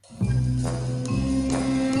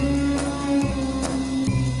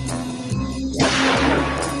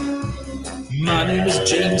name is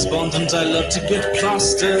James Bond and I love to get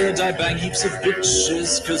plastered. I bang heaps of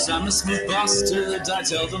bitches cause I'm a smooth bastard. I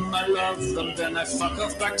tell them I love them, then I fuck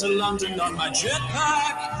off back to London on my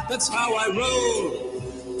jetpack. That's how I roll.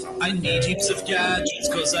 I need heaps of gadgets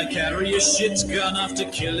cause I carry a shit gun. After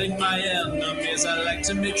killing my enemies I like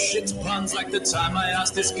to make shit puns, like the time I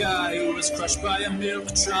asked this guy who was crushed by a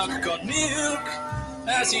milk truck, got milk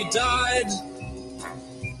as he died.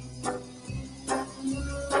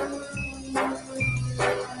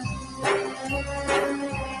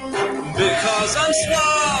 Because I'm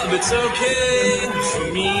suave, it's okay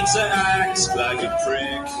for me to act like a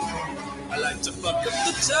prick. I like to fuck up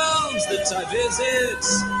the towns that I visit,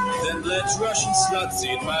 then let Russian sluts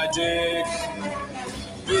eat my dick.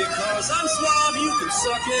 Because I'm suave, you can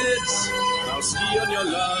suck it. I'll ski on your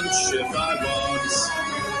lunch if I want.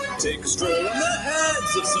 Take a stroll on the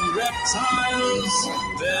heads of some reptiles,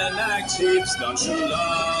 then act heaps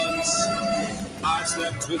nonchalant. I've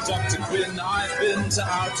slept with Dr. Quinn, I've been to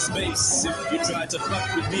outer space. If you try to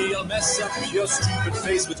fuck with me, I'll mess up your stupid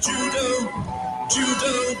face with judo,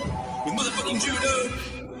 with motherfucking judo.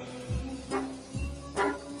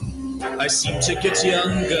 I seem to get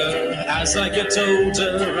younger as I get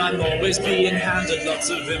older. I'm always being handed lots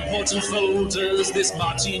of important folders. This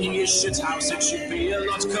martini is shit house, it should be a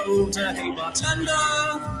lot colder. Hey bartender,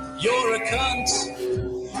 you're a cunt.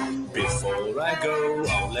 Before I go,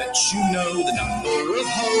 I'll let you know the number of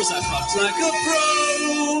hoes I fucked like a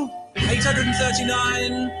pro.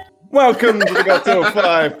 839. Welcome to the Got Till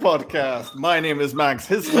 5 podcast. My name is Max.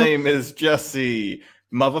 His name is Jesse.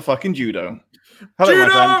 Motherfucking Judo. Hello, Judo!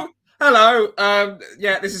 my friend. Hello.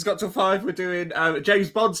 This has Got Till 5. We're doing a James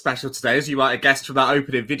Bond special today, as you might have guessed from that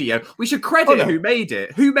opening video. We should credit who made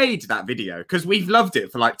it. Who made that video? Because we've loved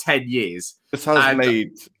it for like 10 years. This has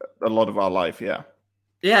made a lot of our life, yeah.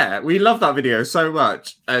 Yeah, we love that video so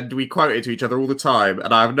much, and we quote it to each other all the time,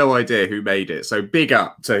 and I have no idea who made it. So big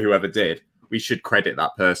up to whoever did. We should credit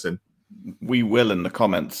that person. We will in the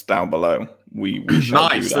comments down below. We shall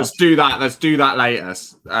nice. Do that. Let's do that later.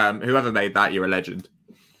 Whoever made that, you're a legend.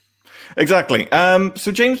 Exactly.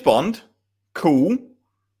 So James Bond, cool.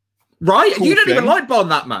 Right? Cool you don't thing. even like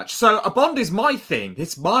Bond that much. So a Bond is my thing.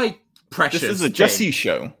 It's my precious This is a thing. Jesse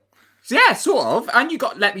show. Yeah, sort of. And you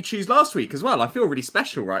got Let Me Choose last week as well. I feel really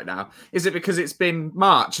special right now. Is it because it's been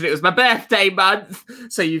March and it was my birthday month?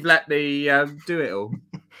 So you've let me do it all.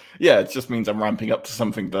 Yeah, it just means I'm ramping up to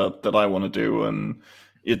something that I want to do, and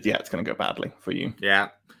it's going to go badly for you. Yeah.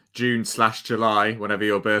 June/July, whenever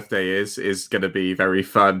your birthday is going to be very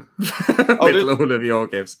fun with all of your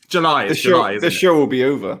gifts. July is July, isn't it? The show will be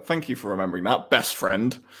over. Thank you for remembering that, best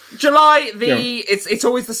friend. July, it's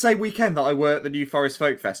always the same weekend that I work at the New Forest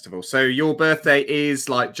Folk Festival. So your birthday is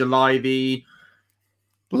like July the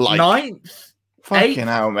 9th? Fucking 8th?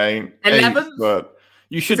 hell, mate. 11th? But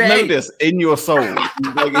you should know this in your soul.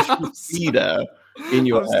 Like it should be there in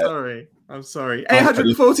your head. I'm sorry.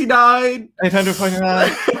 849.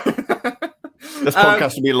 849. This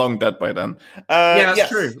podcast will be long dead by then. That's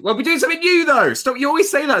true. Well, we're doing something new, though. Stop. You always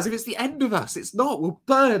say that as if it's the end of us. It's not. We'll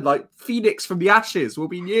burn like Phoenix from the ashes. We'll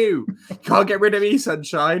be new. Can't get rid of me,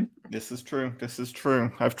 sunshine. This is true.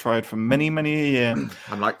 I've tried for many, many a year.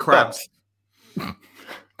 I'm like crabs.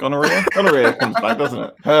 Gonorrhea comes back, doesn't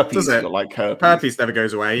it? Herpes. Does it? Like herpes. Herpes never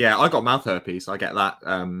goes away. Yeah, I got mouth herpes. I get that.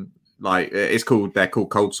 They're called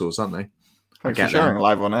cold sores, aren't they? Thanks for sharing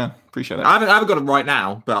live on air. Appreciate it. I haven't got them right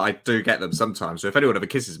now, but I do get them sometimes. So if anyone ever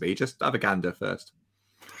kisses me, just have a gander first.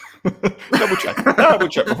 Double check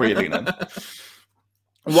before you lean in.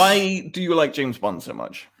 Why do you like James Bond so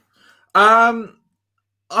much? I've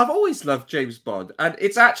always loved James Bond, and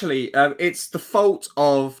it's actually it's the fault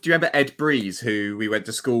of. Do you remember Ed Breeze, who we went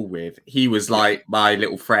to school with? He was like my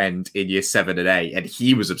little friend in year 7 and 8, and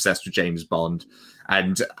he was obsessed with James Bond.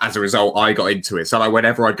 And as a result, I got into it. So like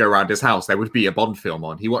whenever I'd go around his house, there would be a Bond film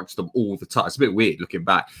on. He watched them all the time. It's a bit weird looking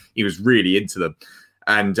back. He was really into them.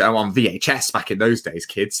 And on VHS back in those days,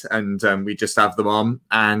 kids. And we just have them on.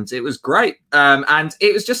 And it was great. And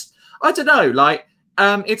it was just, I don't know, like,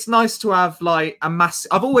 it's nice to have like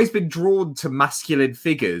I've always been drawn to masculine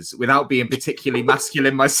figures without being particularly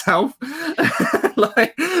masculine myself.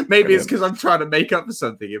 Like maybe it's because I'm trying to make up for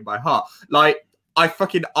something in my heart. Like, I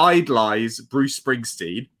fucking idolize Bruce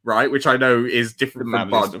Springsteen, right? Which I know is different from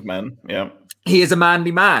Bond. Of men, yeah. He is a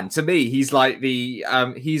manly man. To me, he's like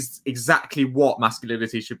he's exactly what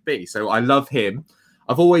masculinity should be. So I love him.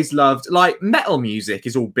 I've always loved, like, metal music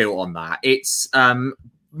is all built on that. It's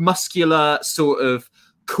muscular, sort of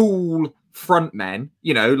cool frontmen,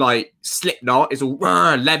 you know, like Slipknot is all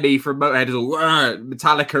Lemmy from Motorhead is all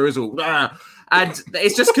Metallica is all And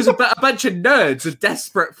it's just because a bunch of nerds are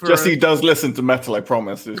desperate for. Jesse does listen to metal, I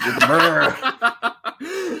promise. It's just...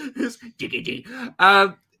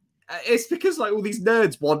 It's because like all these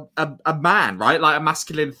nerds want a man, right? Like a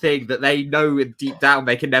masculine thing that they know deep down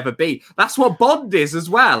they can never be. That's what Bond is as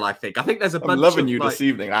well, I think. I think there's a bunch I'm loving of, you like... this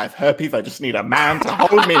evening. I have herpes. I just need a man to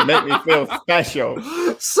hold me and make me feel special.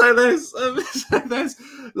 So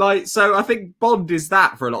so I think Bond is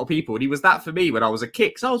that for a lot of people. And he was that for me when I was a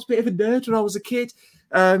kid. Because I was a bit of a nerd when I was a kid.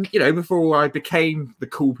 Before I became the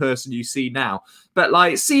cool person you see now. But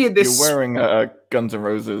like seeing this... You're wearing a Guns N'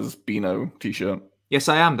 Roses Beano t-shirt. Yes,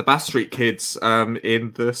 I am. The Bass Street Kids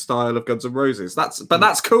in the style of Guns N' Roses.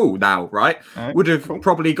 That's cool now, right? Would have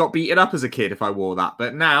probably got beaten up as a kid if I wore that.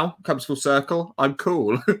 But now, comes full circle, I'm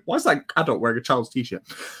cool. Why is that adult wearing a child's t-shirt?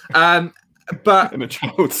 But in a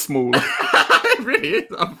child's small. It really is.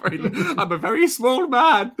 I'm a very small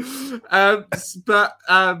man. Bond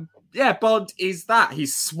is that.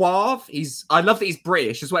 He's suave. I love that he's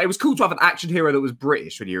British as well. It was cool to have an action hero that was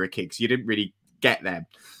British when you were a kid, because you didn't really get them.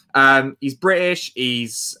 He's British.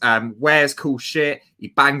 He's wears cool shit. He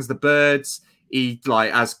bangs the birds. He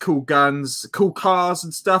like has cool guns, cool cars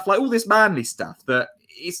and stuff. Like all this manly stuff that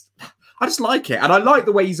is. I just like it, and I like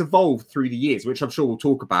the way he's evolved through the years, which I'm sure we'll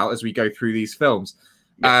talk about as we go through these films.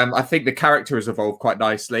 I think the character has evolved quite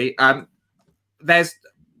nicely. There's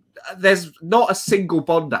not a single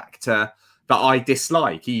Bond actor that I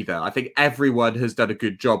dislike either. I think everyone has done a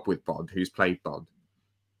good job with Bond who's played Bond.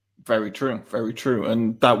 Very true, very true.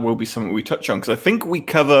 And that will be something we touch on, because I think we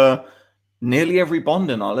cover nearly every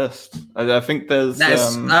Bond in our list. I think there's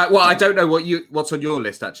I don't know what's on your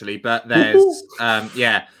list actually, but there's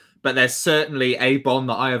but there's certainly a Bond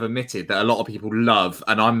that I have omitted that a lot of people love,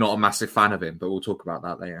 and I'm not a massive fan of him, but we'll talk about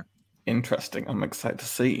that later. Interesting. I'm excited to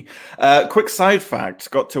see. Quick side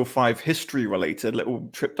fact, Got Till 5 history related, little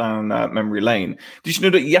trip down memory lane. Did you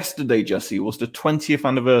know that yesterday, Jesse, was the 20th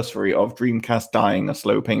anniversary of Dreamcast dying a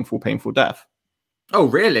slow, painful death? Oh,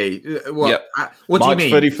 really? What March do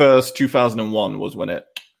you mean? 31st, 2001 was when it...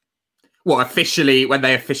 When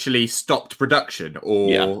they officially stopped production?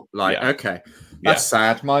 Or okay. That's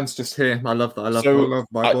sad. Mine's just here. I love that. I love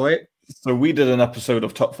my boy. So we did an episode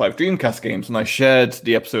of Top 5 Dreamcast games, and I shared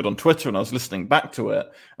the episode on Twitter, and I was listening back to it.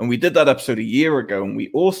 And we did that episode a year ago, and we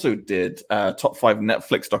also did Top 5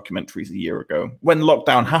 Netflix documentaries a year ago when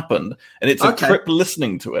lockdown happened. And it's a trip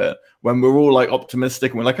listening to it when we're all like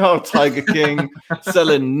optimistic, and we're like, oh, Tiger King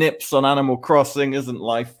selling nips on Animal Crossing. Isn't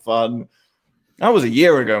life fun? That was a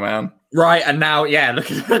year ago, man. Right, and now,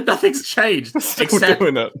 look at it, nothing's changed. We're still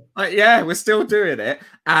doing it. We're still doing it.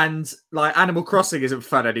 And, like, Animal Crossing isn't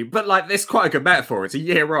fun anymore. But, like, it's quite a good metaphor. It's a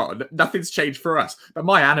year on. Nothing's changed for us. But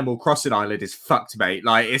my Animal Crossing island is fucked, mate.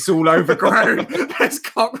 Like, it's all overgrown. There's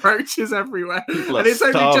cockroaches everywhere. And it's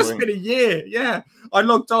only just been a year. Yeah. I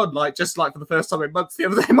logged on, for the first time in months the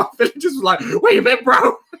other day. My villagers were like, wait a minute,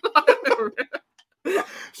 bro.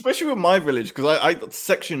 Especially with my village, because I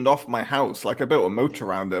sectioned off my house. Like, I built a moat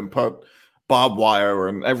around it and put barbed wire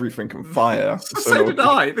and everything and fire. So did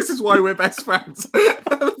I. This is why we're best friends.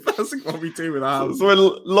 That's what we do with our house. So I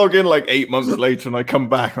log in like 8 months later and I come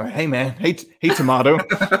back. I'm like, hey, man. Hey, Tomato.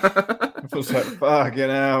 I was like, fucking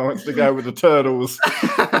hell. It's the guy with the turtles.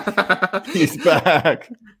 He's back.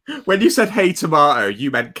 When you said, hey, Tomato,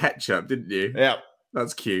 you meant ketchup, didn't you? Yeah.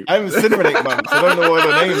 That's cute. I haven't seen her in 8 months. I don't know what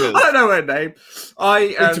her name is. I don't know her name.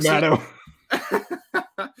 Tomato.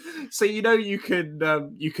 So you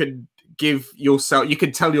can give yourself. You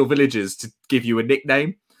can tell your villagers to give you a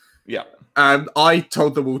nickname. Yeah. I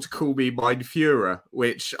told them all to call me Mein Führer,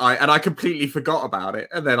 which I completely forgot about it,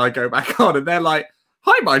 and then I go back on, and they're like,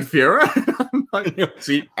 "Hi, Mein Führer." I'm like,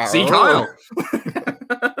 see, Kyle.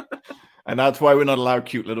 And that's why we're not allowed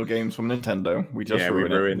cute little games from Nintendo. We just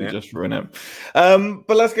ruin it. We just ruin it.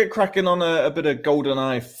 But let's get cracking on a bit of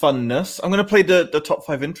GoldenEye funness. I'm going to play the top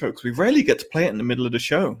 5 intro, because we rarely get to play it in the middle of the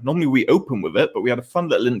show. Normally we open with it, but we had a fun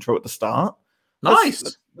little intro at the start.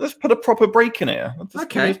 Nice. Let's put a proper break in here. Let's do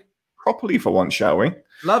this properly for once, shall we?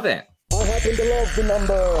 Love it. I happen to love the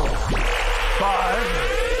number 5.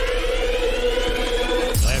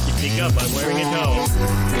 I have to speak up. I'm wearing it now.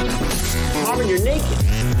 Marvin, you're naked.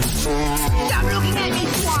 Stop looking at me,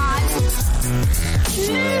 Swan!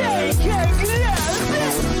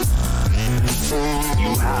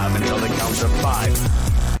 You have until the count of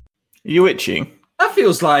 5. Are you itchy? That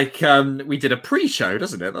feels like we did a pre-show,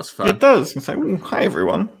 doesn't it? That's fun. It does. It's like, hi,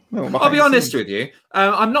 everyone. I'll be honest with you.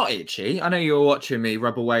 I'm not itchy. I know you're watching me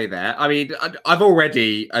rub away there. I mean, I've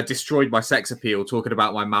already destroyed my sex appeal talking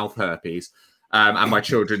about my mouth herpes. and my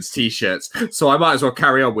children's t-shirts. So I might as well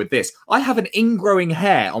carry on with this. I have an ingrowing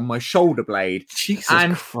hair on my shoulder blade. Jesus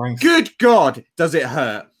and Christ. good God, does it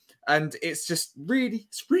hurt? And it's just really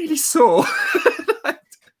sore.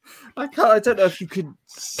 I don't know if you could.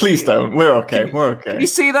 Please don't. We're okay. We're okay. Can you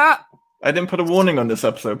see that? I didn't put a warning on this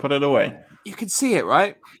episode. Put it away. You can see it,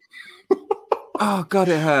 right? Oh God,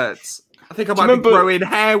 it hurts. I think I might remember- be growing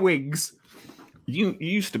hair wings. You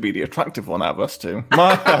used to be the attractive one out of us two.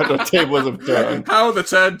 My how the tables have turned. How are the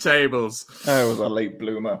turntables? I was a late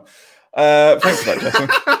bloomer. Thanks for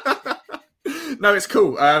that, Jesse. No, it's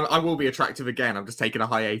cool. I will be attractive again. I'm just taking a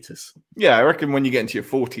hiatus. Yeah, I reckon when you get into your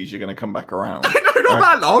 40s, you're going to come back around. No, not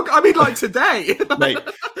that long. I mean, like today. Mate,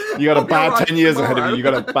 you got a I'll be bad alright 10 years ahead of tomorrow. you. You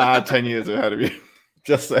got a bad 10 years ahead of you.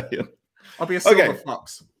 Just saying. I'll be a silver Okay.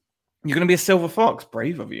 fox. You're going to be a silver fox.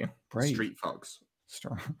 Brave of you. Brave. Street fox.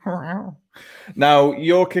 Now,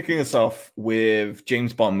 you're kicking us off with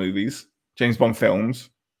James Bond movies, James Bond films.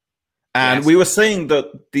 And Yes. we were saying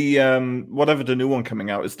that the whatever the new one coming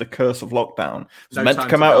out is The Curse of Lockdown. It was No meant to Time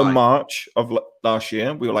come to out Die. in March of last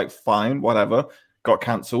year. We were like, fine, whatever. Got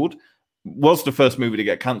cancelled. Was the first movie to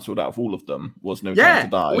get cancelled out of all of them. Was No Time Yeah, to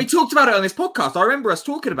Die. we talked about it on this podcast. I remember us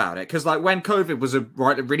talking about it because, like, when COVID was a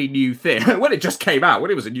really new thing, when it just came out,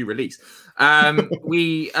 when it was a new release,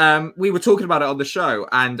 we were talking about it on the show,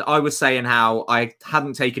 and I was saying how I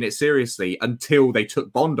hadn't taken it seriously until they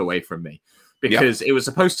took Bond away from me because it was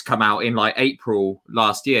supposed to come out in like April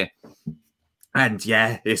last year, and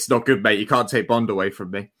yeah, it's not good, mate. You can't take Bond away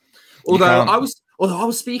from me. Although I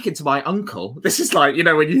was speaking to my uncle. This is like, you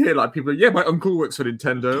know, when you hear like people, yeah, my uncle works for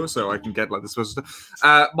Nintendo, so I can get like this sort of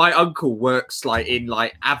stuff. My uncle works like in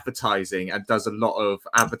like advertising and does a lot of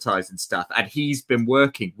advertising stuff. And he's been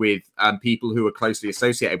working with people who are closely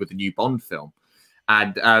associated with the new Bond film.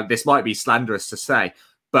 And this might be slanderous to say,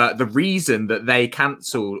 but the reason that they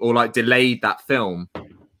cancelled or like delayed that film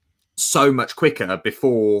so much quicker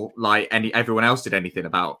before like everyone else did anything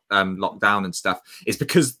about lockdown and stuff is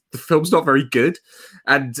because the film's not very good,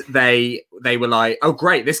 and they were like, oh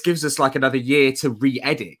great, this gives us like another year to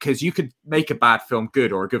re-edit, because you could make a bad film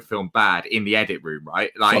good or a good film bad in the edit room,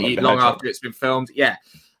 right? Like long after it's been filmed,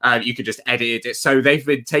 you could just edit it. So they've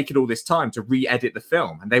been taking all this time to re-edit the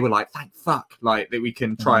film, and they were like, thank fuck, like that we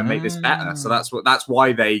can try and make this better. So that's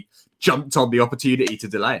why they jumped on the opportunity to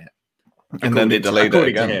delay it, and then they delayed it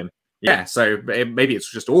again. Yeah, so maybe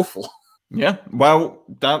it's just awful. Yeah, well,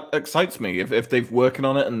 that excites me. If they've working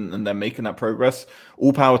on it and they're making that progress,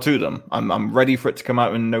 all power to them. I'm ready for it to come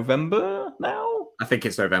out in November now. I think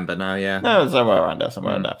it's November now, yeah. No, somewhere around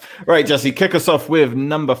there, Right, Jesse, kick us off with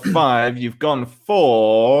number 5. You've gone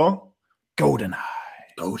for GoldenEye.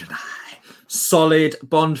 Solid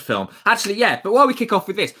Bond film. Actually, yeah, but while we kick off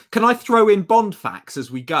with this, can I throw in Bond facts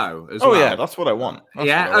as we go as well? Yeah, that's what I want.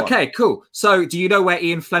 Okay, cool. So do you know where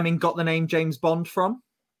Ian Fleming got the name James Bond from?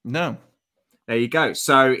 No. There you go.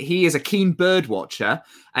 So he is a keen bird watcher,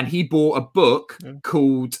 and he bought a book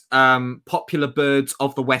called Popular Birds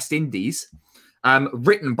of the West Indies,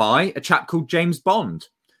 written by a chap called James Bond,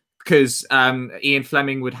 because Ian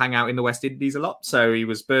Fleming would hang out in the West Indies a lot. So he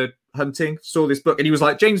was bird hunting, saw this book, and he was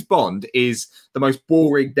like, James Bond is the most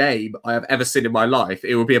boring name I have ever seen in my life.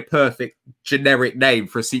 It would be a perfect generic name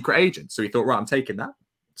for a secret agent. So he thought, right, I'm taking that.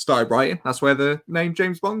 Started writing. That's where the name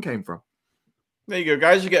James Bond came from. There you go,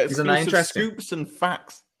 guys. You get Isn't that exclusive interesting? scoops and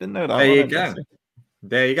facts. Didn't know that. There you go.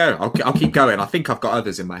 There you go. I'll keep going. I think I've got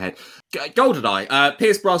others in my head. GoldenEye,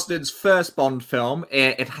 Pierce Brosnan's first Bond film.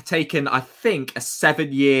 It had taken, I think, a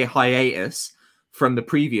 7-year hiatus from the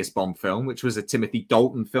previous Bond film, which was a Timothy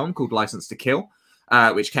Dalton film called License to Kill,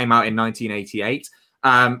 which came out in 1988.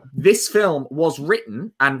 This film was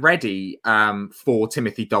written and ready for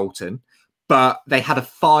Timothy Dalton, but they had a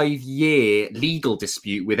 5-year legal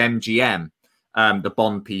dispute with MGM. The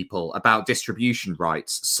Bond people, about distribution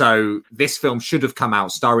rights. So this film should have come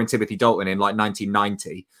out starring Timothy Dalton in like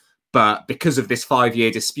 1990. But because of this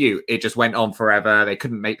 5-year dispute, it just went on forever. They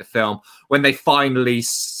couldn't make the film. When they finally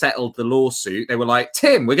settled the lawsuit, they were like,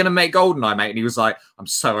 Tim, we're going to make GoldenEye, mate. And he was like, I'm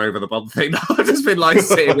so over the Bond thing. I've just been like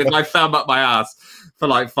sitting with my thumb up my ass for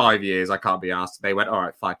like 5 years. I can't be asked. They went, all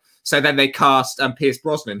right, fine. So then they cast Pierce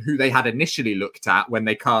Brosnan, who they had initially looked at when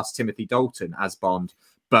they cast Timothy Dalton as Bond.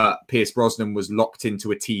 But Pierce Brosnan was locked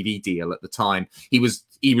into a TV deal at the time. He was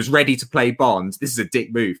ready to play Bond. This is a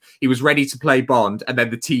dick move. He was ready to play Bond, and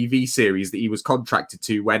then the TV series that he was contracted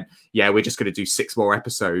to went, yeah, we're just going to do 6 more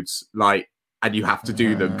episodes, and you have to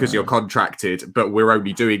do them because you're contracted, but we're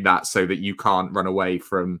only doing that so that you can't run away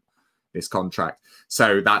from this contract.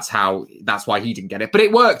 So that's why he didn't get it. But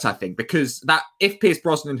it worked, I think, because that if Pierce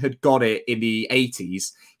Brosnan had got it in the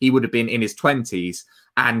 80s, he would have been in his 20s.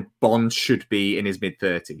 and Bond should be in his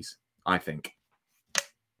mid-30s, I think.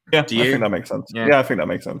 Yeah, Do I you? think that makes sense. Yeah. Yeah, I think that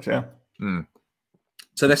makes sense. Yeah.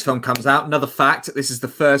 So this film comes out. Another fact, this is the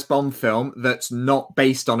first Bond film that's not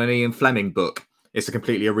based on an Ian Fleming book. It's a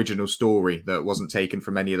completely original story that wasn't taken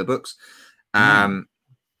from any of the books.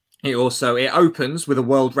 It opens with a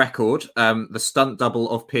world record. The stunt double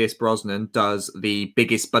of Pierce Brosnan does the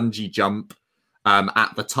biggest bungee jump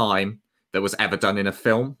at the time that was ever done in a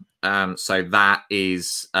film. So that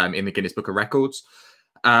is in the Guinness Book of Records.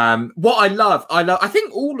 What I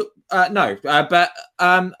think all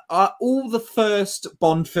the first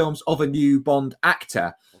Bond films of a new Bond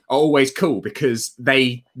actor are always cool because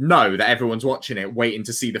they know that everyone's watching it, waiting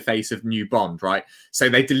to see the face of new Bond, right? So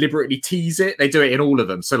they deliberately tease it. They do it in all of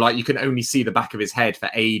them. So like you can only see the back of his head for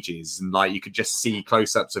ages, and like you could just see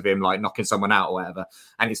close-ups of him like knocking someone out or whatever.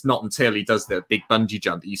 And it's not until he does the big bungee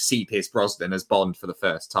jump that you see Pierce Brosnan as Bond for the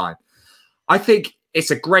first time. I think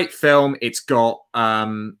it's a great film. It's got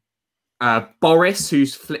Boris, who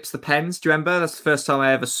flips the pens. Do you remember? That's the first time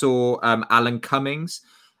I ever saw Alan Cummings.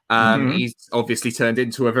 He's obviously turned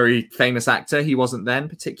into a very famous actor. He wasn't then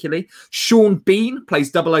particularly. Sean Bean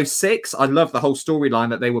plays 006. I love the whole storyline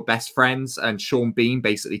that they were best friends, and Sean Bean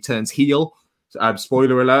basically turns heel.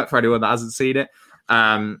 Spoiler alert for anyone that hasn't seen it.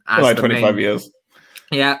 As like 25 years.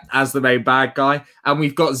 Yeah, as the main bad guy. And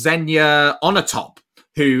we've got Xenia Onatop,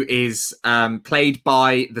 who is played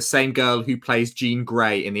by the same girl who plays Jean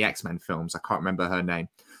Grey in the X-Men films. I can't remember her name.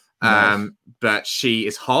 Nice. But she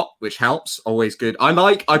is hot, which helps. Always good.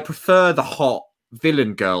 I prefer the hot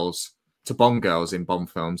villain girls to Bond girls in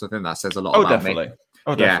Bond films. I think that says a lot about me.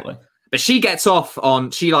 Oh, definitely. But she gets off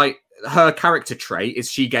on, her character trait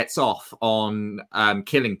is she gets off on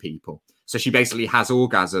killing people. So she basically has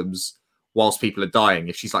orgasms whilst people are dying.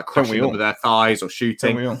 If she's like crushing them with their thighs or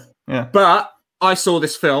shooting. Yeah. But I saw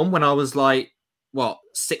this film when I was like,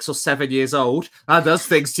 6 or 7 years old. That does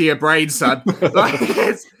things to your brain, son.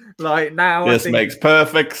 Like now, this makes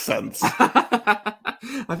perfect sense.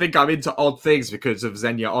 I think I'm into odd things because of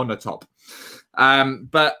Xenia Onatop.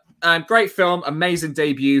 But great film, amazing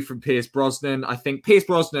debut from Pierce Brosnan. I think Pierce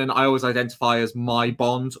Brosnan, I always identify as my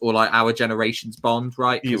Bond or like our generation's Bond,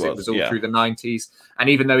 right? Because it was all through the 90s. And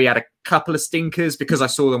even though he had a couple of stinkers, because I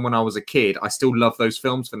saw them when I was a kid, I still love those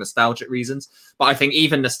films for nostalgic reasons. But I think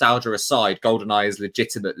even nostalgia aside, GoldenEye is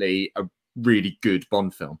legitimately a really good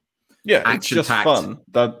Bond film. Yeah, it's just fun.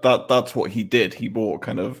 That's what he did. He bought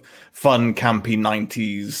kind of fun, campy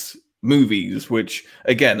 90s movies, which,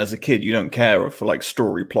 again, as a kid, you don't care for like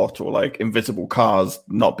story plot or like invisible cars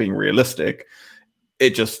not being realistic.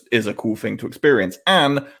 It just is a cool thing to experience,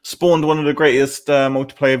 and spawned one of the greatest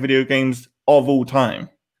multiplayer video games of all time.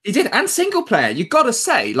 He did, and single player. You gotta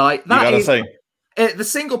say, like that is the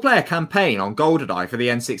single player campaign on GoldenEye for the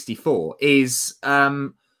N64 is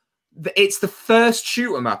it's the first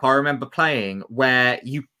shoot 'em up I remember playing where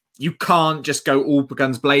you can't just go all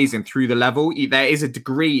guns blazing through the level. There is a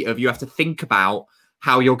degree of you have to think about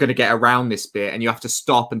how you're going to get around this bit, and you have to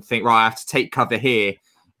stop and think, right, I have to take cover here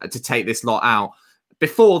to take this lot out.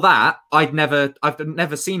 Before that, I've never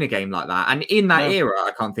seen a game like that. And in that era,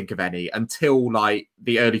 I can't think of any until like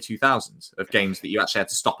the early 2000s of games that you actually had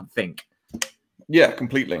to stop and think. Yeah,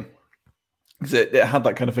 completely. Because it had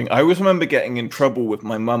that kind of thing. I always remember getting in trouble with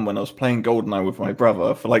my mum when I was playing GoldenEye with my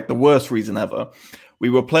brother for like the worst reason ever.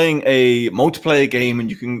 We were playing a multiplayer game,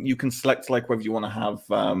 and you can select like whether you want to have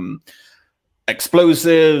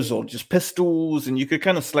explosives or just pistols, and you could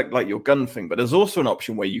kind of select like your gun thing. But there's also an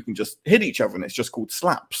option where you can just hit each other, and it's just called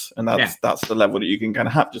slaps, and that's the level that you can kind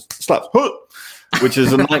of have just slaps, which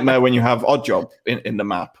is a nightmare when you have Oddjob in the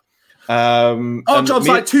map. Oddjob's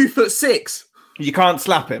like 2'6". You can't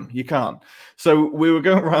slap him. You can't. So we were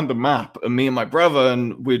going around the map, and me and my brother,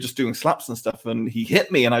 and we were just doing slaps and stuff, and he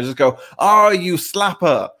hit me, and I just go, "Oh, you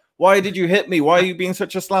slapper! Why did you hit me? Why are you being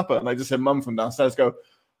such a slapper?" And I just heard Mum from downstairs go,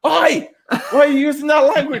 "Oi! Why are you using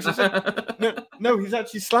that language?" I said, no, he's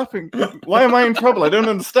actually slapping. Why am I in trouble? I don't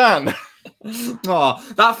understand.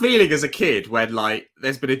 Oh, that feeling as a kid when like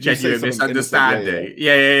there's been a genuine misunderstanding.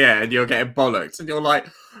 Yeah, and you're getting bollocked, and you're like,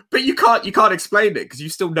 but you can't explain it because you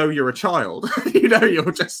still know you're a child. You know,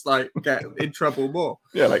 you'll just like get in trouble more.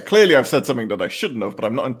 Yeah, like clearly I've said something that I shouldn't have, but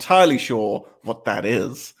I'm not entirely sure what that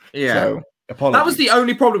is. Yeah. So, apologies. That was the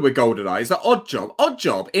only problem with GoldenEye, is that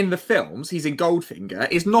Oddjob in the films, he's in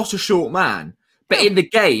Goldfinger, is not a short man. But in the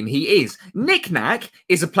game, he is. Knick-Knack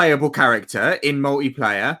is a playable character in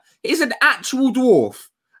multiplayer. He's an actual dwarf,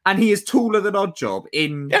 and he is taller than Oddjob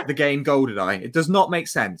in the game GoldenEye. It does not make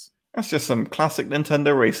sense. That's just some classic Nintendo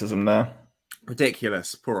racism there.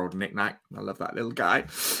 Ridiculous. Poor old Nick Nack. I love that little guy.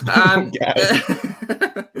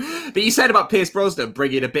 But you said about Pierce Brosnan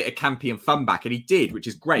bringing a bit of campy and fun back, and he did, which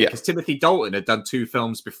is great, because Timothy Dalton had done 2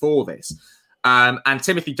 films before this. And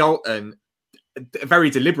Timothy Dalton, very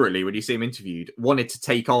deliberately, when you see him interviewed, wanted to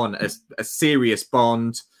take on a serious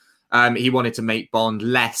Bond. He wanted to make Bond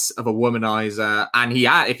less of a womanizer. And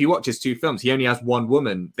if you watch his 2 films, he only has one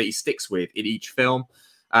woman that he sticks with in each film.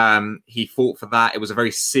 He fought for that. It was a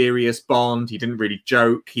very serious Bond. He didn't really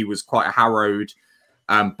joke. He was quite a harrowed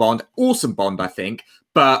Bond. Awesome Bond, I think.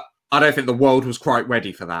 But I don't think the world was quite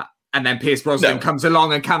ready for that. And then Pierce Brosnan comes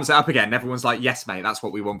along and cams it up again. And everyone's like, yes, mate, that's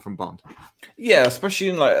what we want from Bond. Yeah, especially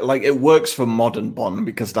in like it works for modern Bond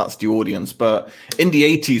because that's the audience. But in the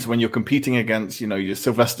 80s, when you're competing against, your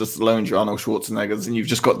Sylvester Stallone, your Arnold Schwarzeneggers, and you've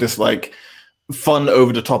just got this like fun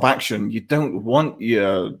over the top action, you don't want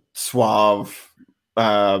your suave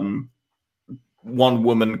one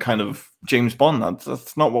woman kind of James Bond.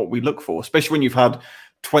 That's not what we look for, especially when you've had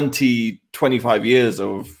 20, 25 years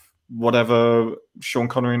of whatever Sean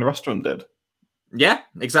Connery in the Restaurant did. Yeah,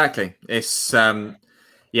 exactly. It's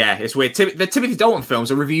it's weird. The Timothy Dalton films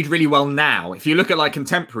are reviewed really well now. If you look at like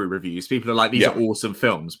contemporary reviews, people are like, these are awesome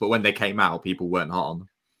films. But when they came out, people weren't hot on them.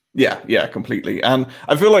 Yeah, completely. And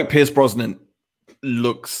I feel like Pierce Brosnan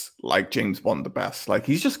looks like James Bond the best. Like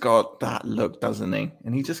he's just got that look, doesn't he?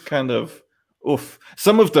 And he just kind of oof.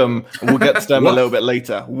 Some of them, we'll get to them a little bit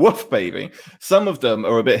later. Woof, baby. Some of them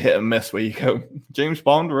are a bit hit and miss where you go, James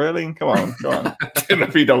Bond, really? Come on.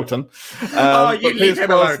 Timothy Dalton. You leave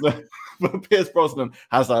him alone. But Pierce Brosnan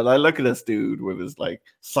has that. Like, look at this dude with his like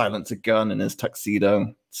silencer gun and his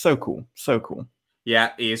tuxedo. So cool.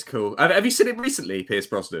 Yeah, he is cool. Have you seen him recently, Pierce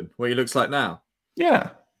Brosnan? What he looks like now?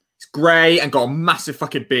 Yeah. He's grey and got a massive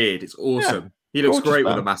fucking beard. It's awesome. Yeah. He looks great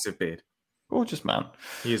with a massive beard. Gorgeous man.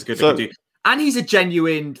 He is good to do. And he's a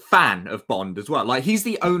genuine fan of Bond as well. Like, he's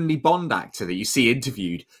the only Bond actor that you see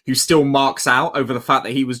interviewed who still marks out over the fact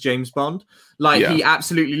that he was James Bond. Like, he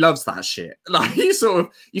absolutely loves that shit. Like, he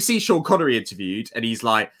you see Sean Connery interviewed, and he's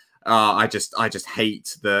like, I just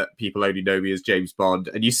hate that people only know me as James Bond.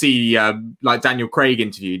 And you see, like, Daniel Craig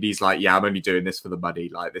interviewed, he's like, yeah, I'm only doing this for the money.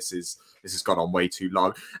 Like, this has gone on way too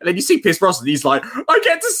long. And then you see Pierce Brosnan, he's like, I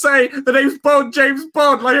get to say the name's Bond, James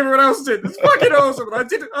Bond, like everyone else did. It's fucking awesome. And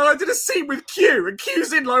I did a scene with Q, and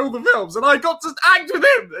Q's in like all the films, and I got to act with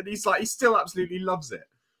him. And he's like, he still absolutely loves it.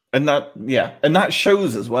 And that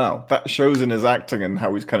shows as well. That shows in his acting and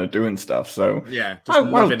how he's kind of doing stuff. So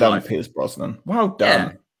well done, life. Pierce Brosnan. Well done.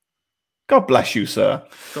 Yeah. God bless you, sir.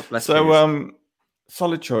 God bless you. So,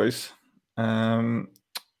 solid choice.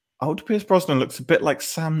 Old Pierce Brosnan looks a bit like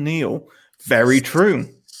Sam Neill. Very true.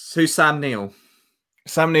 Who's Sam Neill?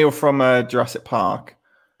 Sam Neill from Jurassic Park.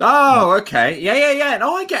 Oh, okay. Yeah.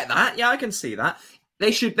 No, I get that. Yeah, I can see that.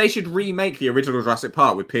 They should remake the original Jurassic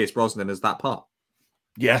Park with Pierce Brosnan as that part.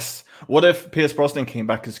 Yes. What if Pierce Brosnan came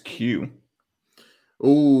back as Q?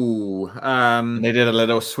 Ooh. They did a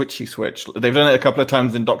little switch. They've done it a couple of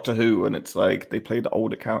times in Doctor Who, and it's like they played the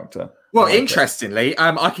older character. Well, interestingly,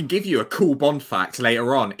 I can give you a cool Bond fact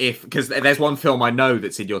later on, because there's one film I know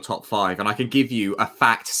that's in your top 5, and I can give you a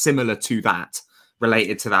fact similar to that,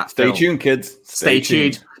 related to that film. Stay tuned, kids. Stay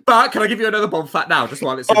tuned. But can I give you another Bond fact now, just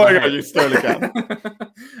while it's in my head? You certainly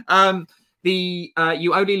can.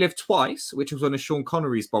 You Only Live Twice, which was one of Sean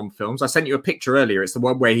Connery's Bond films. I sent you a picture earlier. It's the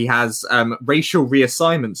one where he has racial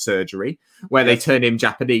reassignment surgery, where they turn him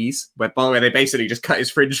Japanese, where they basically just cut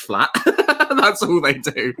his fringe flat. That's all they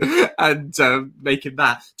do. And making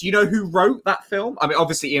that. Do you know who wrote that film? I mean,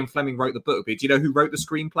 obviously Ian Fleming wrote the book, but do you know who wrote the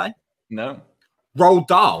screenplay? No. Roald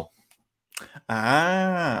Dahl.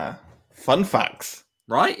 Ah, fun facts.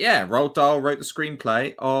 Right, yeah. Roald Dahl wrote the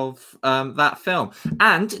screenplay of that film.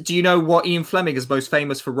 And do you know what Ian Fleming is most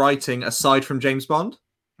famous for writing aside from James Bond?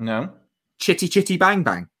 No. Chitty Chitty Bang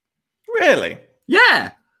Bang. Really?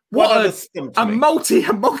 Yeah. What a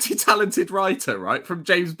multi-talented multi-talented writer, right? From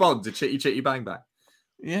James Bond to Chitty Chitty Bang Bang.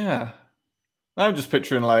 Yeah. I'm just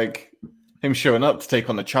picturing like him showing up to take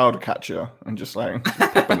on the child catcher and just like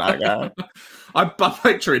popping that guy. I'm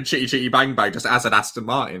picturing Chitty Chitty Bang Bang just as an Aston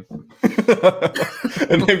Martin.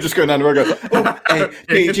 And him just going down the road going, oh, hey,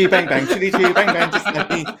 Chitty Chitty Bang Bang, Chitty Chitty Bang Bang, just like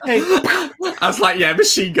me. Hey. I was like, yeah,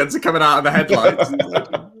 machine guns are coming out of the headlights.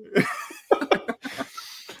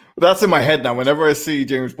 That's in my head now. Whenever I see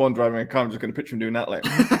James Bond driving a car, I'm just going to picture him doing that. Like,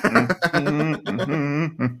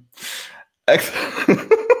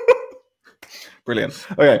 brilliant.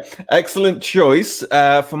 Okay, excellent choice.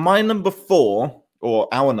 For my number 4, or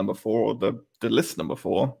our number 4, or the list number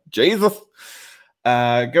 4, Jesus.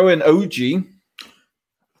 Going OG.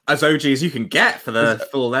 as OG as you can get for the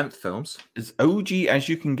full-length films. As OG as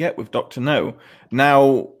you can get with Dr. No.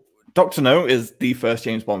 Now, Dr. No is the first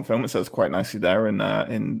James Bond film. It says quite nicely there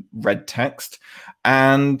in red text.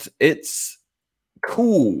 And it's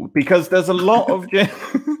cool because there's a lot of...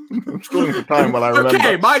 I'm stalling for time while I remember.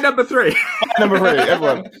 Okay, my number 3. Number 3,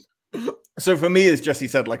 everyone. So for me, as Jesse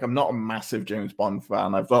said, like I'm not a massive James Bond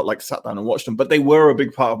fan. I've not like sat down and watched them, but they were a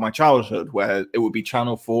big part of my childhood where it would be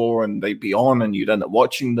Channel 4 and they'd be on and you'd end up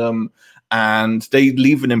watching them and they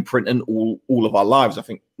leave an imprint in all of our lives. I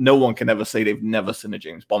think no one can ever say they've never seen a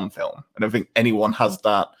James Bond film. I don't think anyone has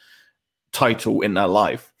that title in their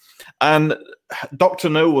life. And Dr.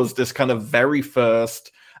 No was this kind of very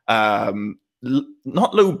first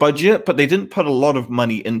not low budget, but they didn't put a lot of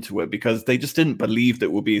money into it because they just didn't believe that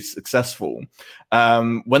it would be successful.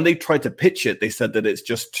 When they tried to pitch it, they said that it's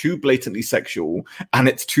just too blatantly sexual and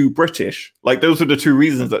it's too British. Like those are the two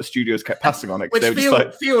reasons that studios kept passing on it. Which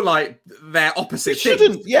feel like they're opposite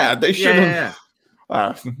things. They shouldn't.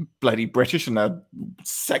 Bloody British and their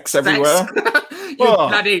sex everywhere.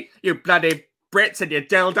 you bloody Brits and your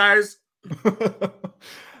dildos.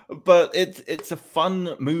 But it's a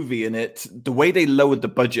fun movie, and the way they lowered the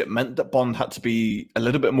budget meant that Bond had to be a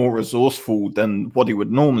little bit more resourceful than what he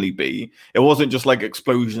would normally be. It wasn't just like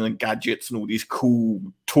explosions and gadgets and all these cool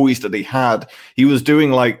toys that they had. He was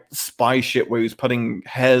doing like spy shit where he was putting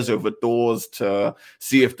hairs over doors to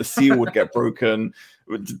see if the seal would get broken.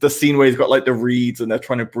 The scene where he's got like the reeds and they're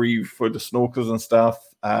trying to breathe for the snorkels and stuff.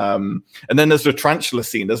 And then there's the tarantula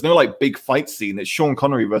scene. There's no like big fight scene. It's Sean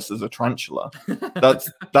Connery versus a tarantula.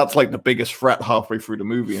 That's like the biggest threat halfway through the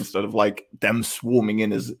movie instead of like them swarming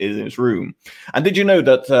in his room. And did you know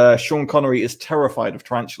that Sean Connery is terrified of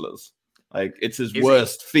tarantulas? Like it's his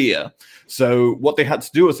worst fear. So what they had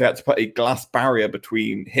to do was they had to put a glass barrier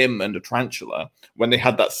between him and the tarantula. When they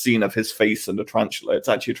had that scene of his face and the tarantula, it's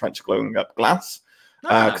actually a tarantula glowing up glass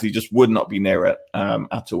because he just would not be near it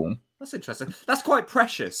at all. That's interesting. That's quite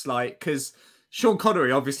precious, like, because Sean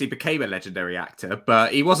Connery obviously became a legendary actor,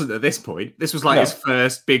 but he wasn't at this point. This was like his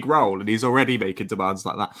first big role, and he's already making demands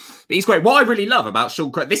like that. But he's great. What I really love about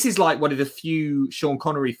Sean Connery, this is like one of the few Sean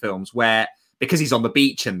Connery films where, because he's on the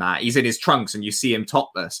beach and that, he's in his trunks and you see him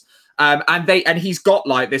topless. And he's got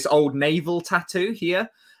like this old naval tattoo here,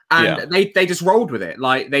 and they just rolled with it.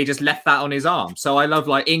 Like they just left that on his arm. So I love,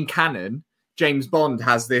 like, in canon, James Bond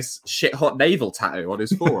has this shit hot naval tattoo on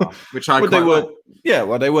his forearm, which I quite like.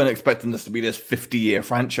 Well, they weren't expecting this to be this 50-year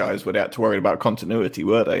franchise where they had to worry about continuity,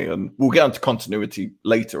 were they? And we'll get onto continuity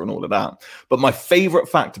later and all of that. But my favorite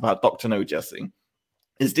fact about Dr. No, Jesse,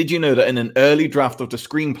 is did you know that in an early draft of the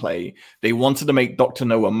screenplay, they wanted to make Dr.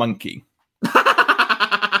 No a monkey?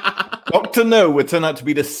 Dr. No would turn out to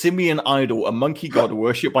be the simian idol, a monkey god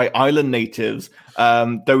worshipped by island natives,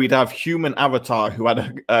 though he'd have human avatar who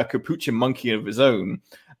had a capuchin monkey of his own.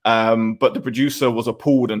 But the producer was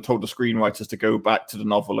appalled and told the screenwriters to go back to the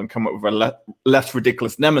novel and come up with a less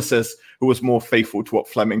ridiculous nemesis who was more faithful to what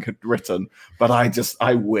Fleming had written. But I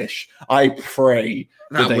pray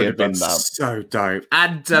that they had done that. So dope.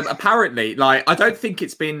 And apparently, like, I don't think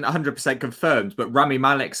it's been 100% confirmed, but Rami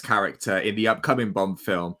Malek's character in the upcoming Bond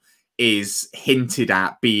film is hinted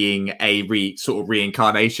at being a sort of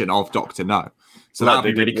reincarnation of Dr. No. So that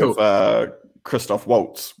would be really cool. Christoph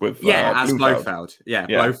Waltz with as Blofeld.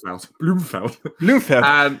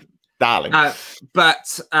 Blofeld. Darling.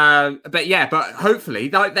 But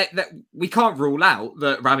hopefully we can't rule out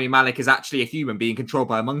that Rami Malek is actually a human being controlled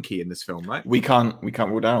by a monkey in this film, right? We can't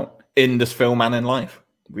rule it out in this film and in life.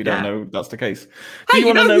 We don't know that's the case. Hey,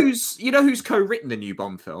 you know who's co-written the new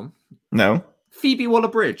Bond film? No. Phoebe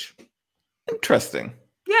Waller-Bridge. Interesting.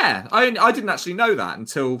 Yeah, I didn't actually know that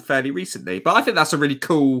until fairly recently, but I think that's a really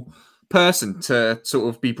cool person to sort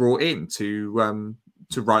of be brought in to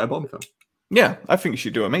write a Bond film. Yeah, I think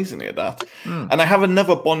she'd do amazingly at that. And I have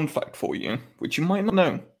another Bond fact for you, which you might not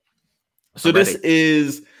know. So this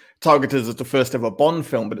is targeted as the first ever Bond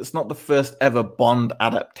film, but it's not the first ever Bond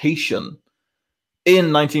adaptation.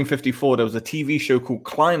 In 1954, there was a TV show called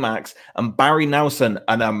Climax, and Barry Nelson,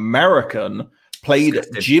 an American, played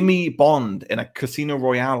Jimmy Bond in a Casino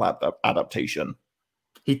Royale adaptation.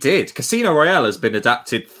 He did. Casino Royale has been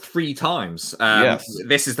adapted 3 times. Yes.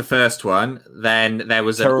 This is the first one. Then there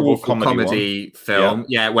was an Terrible awful comedy film,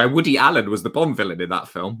 where Woody Allen was the Bond villain in that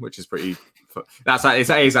film, which is pretty.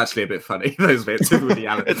 It is actually a bit funny. Those bits with Woody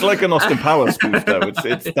Allen. It's like an Austin Powers spoof, though.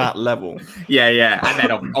 It's that level. Yeah. And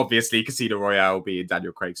then obviously Casino Royale being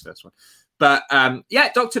Daniel Craig's first one. But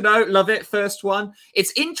Dr. No, love it. First one.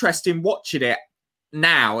 It's interesting watching it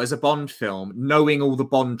now as a Bond film, knowing all the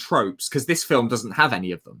Bond tropes, because this film doesn't have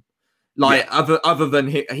any of them. Like other than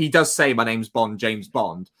he does say my name's Bond, James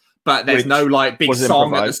Bond, but there's no like big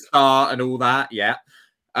song at the start and all that. Yeah.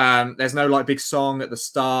 There's no like big song at the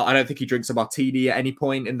start. I don't think he drinks a martini at any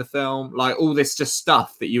point in the film. Like all this just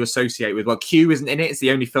stuff that you associate with. Well, Q isn't in it. It's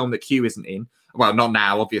the only film that Q isn't in. Well, not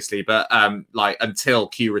now, obviously, but like until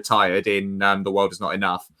Q retired in The World Is Not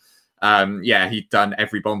Enough. Yeah, he'd done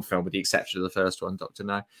every Bond film with the exception of the first one, Dr.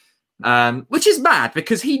 No. Which is mad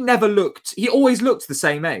because he always looked the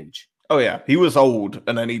same age. Oh yeah, he was old,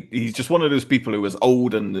 and then he's just one of those people who was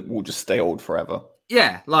old and will just stay old forever.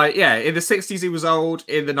 Yeah, in the 60s he was old,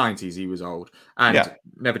 in the 90s he was old, and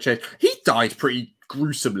never changed. He died pretty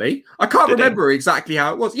gruesomely. I can't remember exactly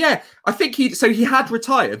how it was. Yeah, I think he had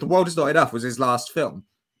retired. The World Is Not Enough was his last film,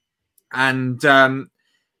 and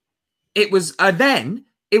it was then.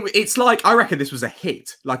 It's like, I reckon this was a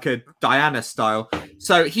hit, like a Diana style.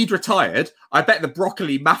 So he'd retired. I bet the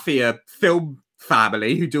Broccoli Mafia film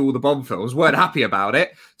family who do all the Bond films weren't happy about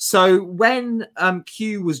it. So when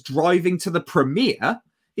Q was driving to the premiere,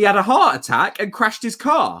 he had a heart attack and crashed his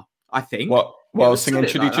car, I think. What? While singing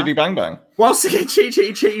Chitty Chitty Bang Bang? While singing Chitty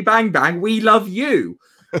Chitty Chitty Bang Bang, We Love You.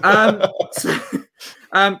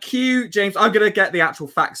 Q, James, I'm going to get the actual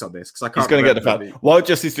facts on this because I can't. He's going to get the fact. While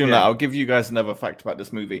Jesse's doing that, I'll give you guys another fact about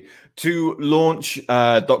this movie. To launch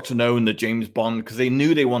Dr. No and the James Bond, because they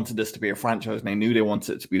knew they wanted this to be a franchise and they knew they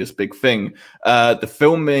wanted it to be this big thing, the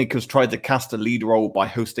filmmakers tried to cast a lead role by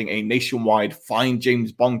hosting a nationwide Find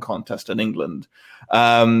James Bond contest in England.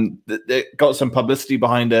 They got some publicity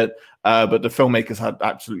behind it. But the filmmakers had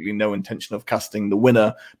absolutely no intention of casting the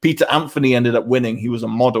winner. Peter Anthony ended up winning. He was a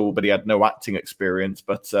model, but he had no acting experience.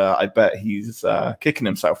 But I bet he's kicking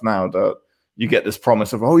himself now that you get this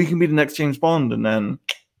promise of, you can be the next James Bond, and then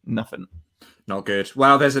nothing. Not good.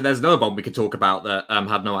 Well, there's another Bond we could talk about that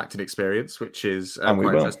had no acting experience, which is quite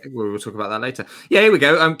interesting. We'll talk about that later. Yeah, here we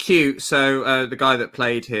go. Q. So the guy that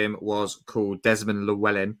played him was called Desmond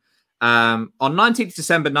Llewellyn. On 19th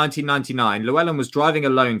December 1999, Llewellyn was driving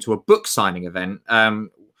alone to a book signing event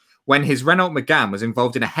when his Renault Megane was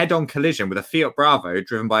involved in a head-on collision with a Fiat Bravo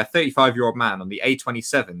driven by a 35-year-old man on the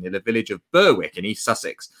A27 near the village of Berwick in East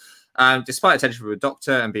Sussex. Despite attention from a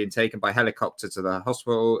doctor and being taken by helicopter to the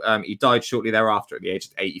hospital, he died shortly thereafter at the age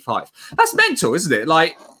of 85. That's mental, isn't it?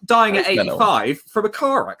 Like, dying at 85 from a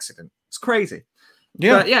car accident. It's crazy.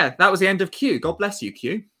 Yeah. But yeah, that was the end of Q. God bless you,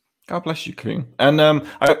 Q. God bless you, Q. And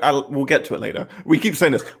we'll get to it later. We keep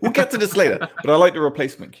saying this. We'll get to this later. But I like the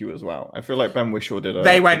replacement Q as well. I feel like Ben Whishaw did.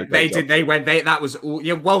 That was all.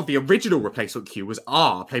 Yeah. Well, the original replacement Q was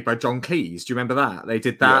R, played by John Cleese. Do you remember that? They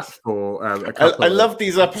did that for a couple. I love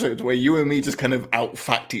these episodes where you and me just kind of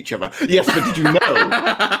out-fact each other. Yes, but did you know?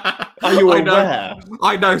 Are you aware?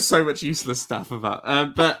 I know so much useless stuff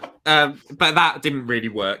about, but that didn't really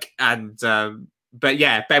work. And but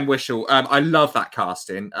yeah, Ben Whishaw. I love that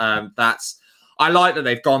casting. I like that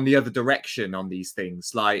they've gone the other direction on these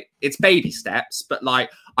things. Like, it's baby steps, but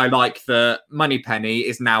like, I like that Moneypenny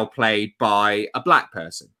is now played by a black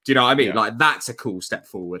person. Do you know what I mean? Yeah. Like, that's a cool step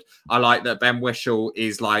forward. I like that Ben Whishaw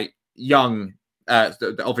is like young.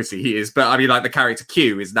 Obviously he is, but I mean, like, the character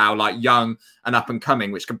Q is now like young and up and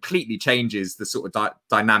coming, which completely changes the sort of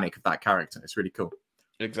dynamic of that character. It's really cool.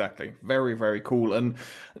 Exactly. Very, very cool. And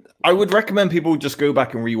I would recommend people just go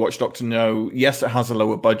back and rewatch Dr. No. Yes, it has a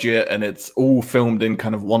lower budget and it's all filmed in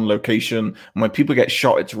kind of one location. And when people get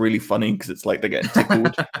shot, it's really funny because it's like they're getting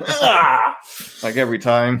tickled. Like every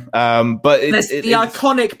time. But it's the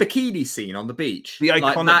iconic bikini scene on the beach. The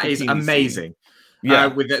iconic that is amazing. Scene. Yeah.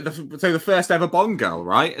 With the first ever Bond girl,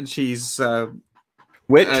 right? And she's...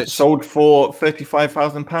 which sold for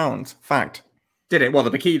 £35,000. Fact. Did it? Well,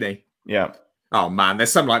 the bikini? Yeah. Oh man,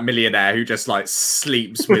 there's some like millionaire who just like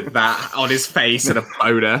sleeps with that on his face and a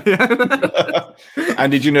boner. And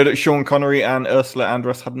did you know that Sean Connery and Ursula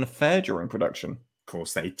Andress had an affair during production? Of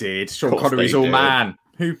course they did. Sean Connery's all man.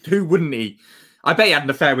 Who wouldn't he? I bet he had an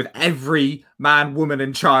affair with every man, woman,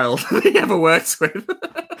 and child he ever worked with.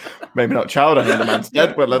 Maybe not child, I know the man's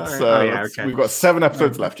dead, but okay. We've got 7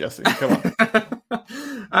 episodes left, Jesse. Come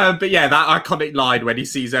on. But yeah, that iconic line when he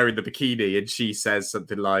sees her in the bikini and she says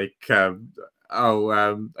something like, are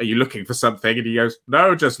you looking for something? And he goes,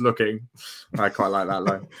 no, just looking. I quite like that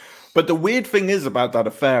line. But the weird thing is about that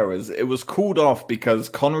affair is it was called off because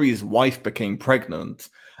Connery's wife became pregnant.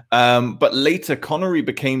 But later Connery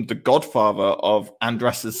became the godfather of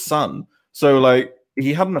Andress's son. So like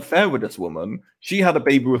he had an affair with this woman. She had a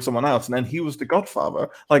baby with someone else. And then he was the godfather.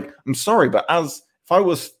 Like, I'm sorry, but if I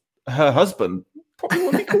was her husband, probably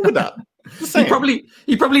wouldn't be cool with that.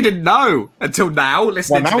 He probably didn't know until now.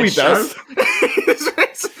 Listening to this show.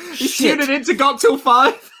 He's tuning into Got Till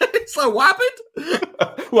 5. It's like, what happened?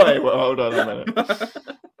 Wait, hold on a minute.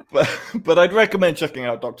 But I'd recommend checking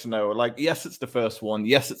out Dr. No. Like, yes, it's the first one.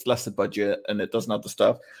 Yes, it's lesser budget and it doesn't have the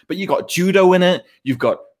stuff. But you got judo in it. You've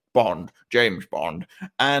got Bond, James Bond,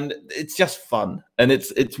 and it's just fun. And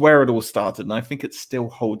it's where it all started. And I think it still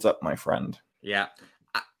holds up, my friend. Yeah.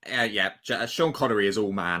 Sean Connery is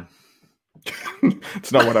all man.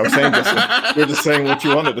 It's not what I was saying. You're just saying what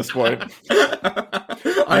you want at this point.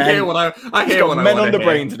 I hear what I men on the hear.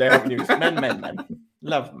 brain today. Haven't you? Men.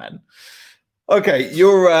 Love men. Okay,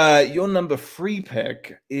 your number 3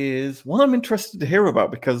 pick is one I'm interested to hear about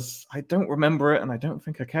because I don't remember it and I don't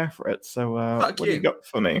think I care for it. So what do you got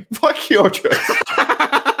for me? Fuck your choice.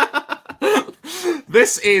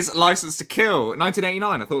 This is License to Kill,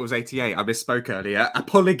 1989. I thought it was 88. I misspoke earlier.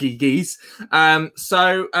 Apologies.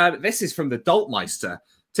 So this is from the Daltmeister.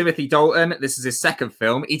 Timothy Dalton. This is his second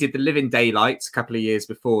film. He did The Living Daylights a couple of years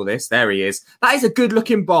before this. There he is. That is a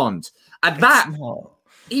good-looking Bond. And that...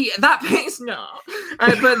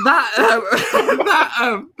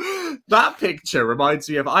 that picture reminds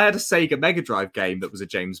me of I had a Sega Mega Drive game that was a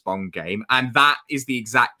James Bond game, and that is the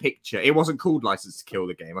exact picture. It wasn't called License to Kill,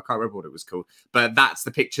 the game. I can't remember what it was called, but that's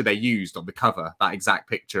the picture they used on the cover. That exact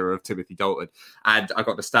picture of Timothy Dalton, and I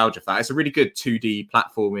got nostalgia for that. It's a really good 2D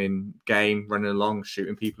platforming game, running along,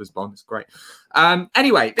 shooting people as Bond. It's great.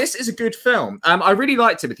 Anyway, this is a good film. I really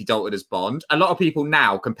like Timothy Dalton as Bond. A lot of people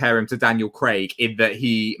now compare him to Daniel Craig in that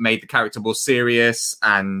he made the character more serious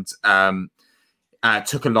and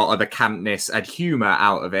took a lot of the campness and humor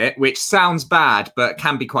out of it, which sounds bad, but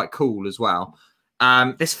can be quite cool as well.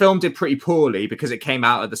 This film did pretty poorly because it came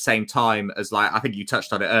out at the same time as, like, I think you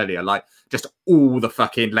touched on it earlier, like just all the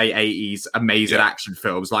fucking late 80s amazing action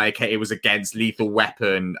films. Like it was against Lethal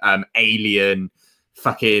Weapon, Alien,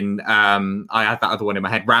 fucking I had that other one in my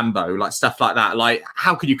head, Rambo, like stuff like that. Like,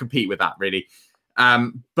 how could you compete with that, really?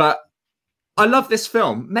 But I love this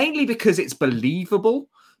film mainly because it's believable,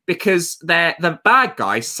 because the bad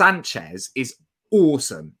guy, Sanchez, is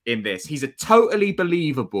awesome in this. He's a totally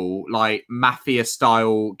believable, like,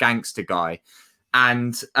 mafia-style gangster guy.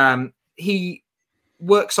 And he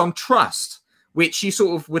works on trust, which you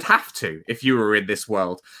sort of would have to if you were in this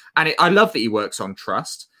world. And I love that he works on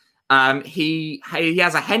trust. He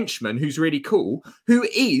has a henchman who's really cool, who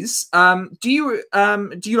is... do you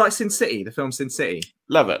like Sin City, the film Sin City?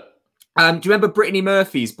 Love it. Do you remember Brittany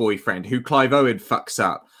Murphy's boyfriend, who Clive Owen fucks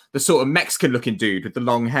up? The sort of Mexican-looking dude with the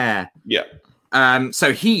long hair. Yeah.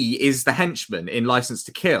 So he is the henchman in License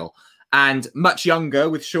to Kill, and much younger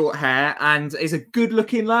with short hair, and is a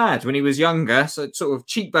good-looking lad when he was younger. So sort of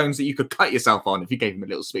cheekbones that you could cut yourself on if you gave him a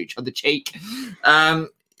little smooch on the cheek.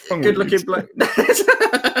 Good-looking bloke.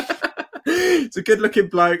 It's a good-looking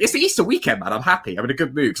bloke. It's the Easter weekend, man. I'm happy. I'm in a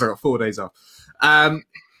good mood because I got 4 days off.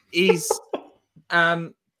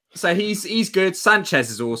 So he's good. Sanchez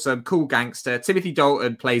is awesome. Cool gangster. Timothy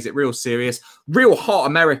Dalton plays it real serious. Real hot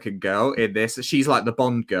American girl in this. She's like the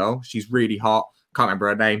Bond girl. She's really hot. Can't remember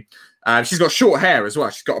her name. She's got short hair as well.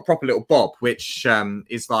 She's got a proper little bob, which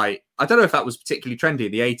is like... I don't know if that was particularly trendy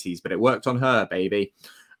in the 80s, but it worked on her, baby.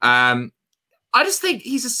 I just think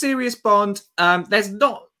he's a serious Bond. There's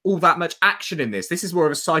not all that much action in this. This is more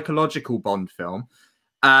of a psychological Bond film.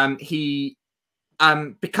 He...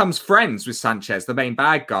 becomes friends with Sanchez, the main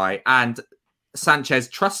bad guy, and Sanchez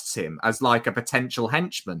trusts him as like a potential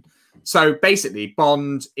henchman. So basically,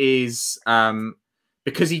 Bond is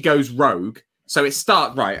because he goes rogue. So it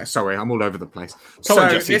starts right. Sorry, I'm all over the place.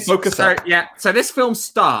 Focus up. Yeah. So this film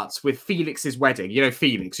starts with Felix's wedding. You know,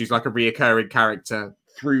 Felix, who's like a reoccurring character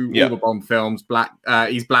through all the Bond films.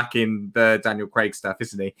 He's black in the Daniel Craig stuff,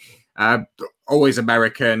 isn't he? Always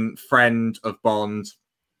American, friend of Bond.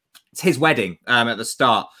 It's his wedding at the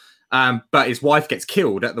start, but his wife gets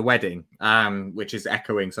killed at the wedding, which is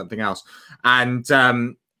echoing something else. And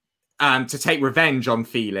to take revenge on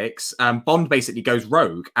Felix, Bond basically goes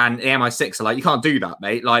rogue, and the MI6 are like, "You can't do that,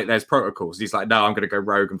 mate. Like, there's protocols." He's like, "No, I'm going to go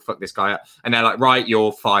rogue and fuck this guy up." And they're like, "Right,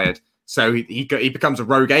 you're fired." So he becomes a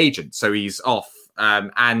rogue agent. So he's off,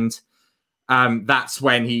 that's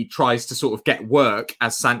when he tries to sort of get work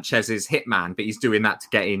as Sanchez's hitman, but he's doing that to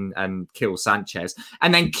get in and kill Sanchez.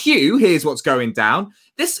 And then Q, here's what's going down.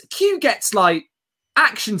 This Q gets like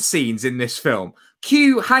action scenes in this film.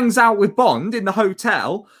 Q hangs out with Bond in the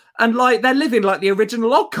hotel, and like they're living like the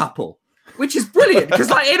original Odd Couple, which is brilliant because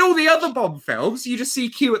like in all the other Bond films, you just see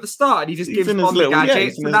Q at the start and he just gives Bond the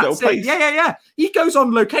gadgets and that's it. Yeah. He goes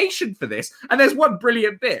on location for this, and there's one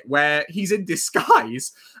brilliant bit where he's in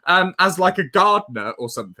disguise as like a gardener or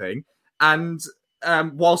something, and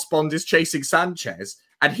whilst Bond is chasing Sanchez,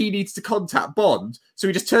 and he needs to contact Bond. So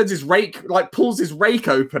he just turns his rake, like pulls his rake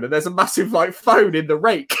open, and there's a massive like phone in the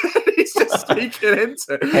rake. He's just speaking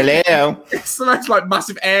into it. Hello. It's the most like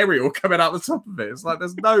massive aerial coming out the top of it. It's like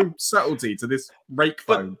there's no subtlety to this rake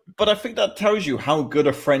phone. But I think that tells you how good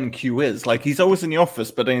a friend Q is. Like, he's always in the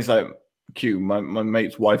office, but then he's like, Q, my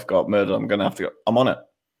mate's wife got murdered. I'm gonna have to go. I'm on it.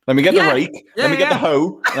 Let me get the rake. Let me get the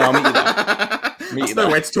hoe. And I'll meet you there. That's no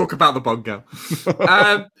way to talk about the Bond girl.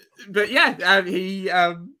 But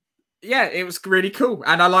it was really cool.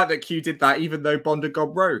 And I like that Q did that, even though Bond had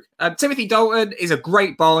gone rogue. Timothy Dalton is a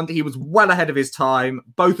great Bond. He was well ahead of his time.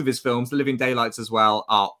 Both of his films, The Living Daylights as well,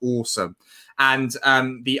 are awesome. And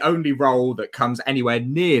the only role that comes anywhere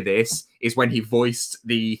near this is when he voiced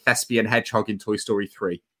the thespian hedgehog in Toy Story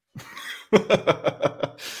 3.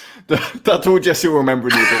 That's all Jesse will remember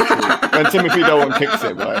in your when Timothy Dalton kicks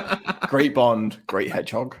it, right? Great Bond, great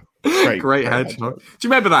hedgehog. Great hedgehog. Do you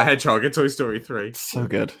remember that hedgehog in Toy Story 3? So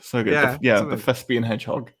good. Yeah, the thespian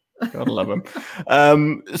hedgehog. Gotta love him.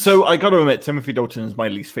 So I gotta admit, Timothy Dalton is my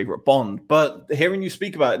least favorite Bond, but hearing you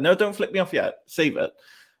speak about it, no, don't flip me off yet. Save it.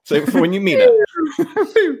 So for when you mean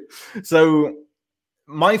it. So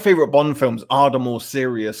my favorite Bond films are the more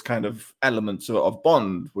serious kind of elements of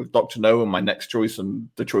Bond, with Dr. No and my next choice and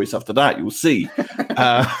the choice after that, you'll see.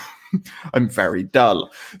 I'm very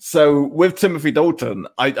dull. So with Timothy Dalton,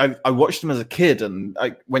 I watched him as a kid, and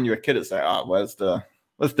when you're a kid, it's like, where's the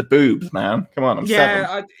boobs, man? Come on, I'm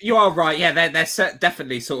 7. You are right. Yeah, they're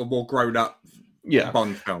definitely sort of more grown up.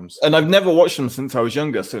 Bond films, and I've never watched them since I was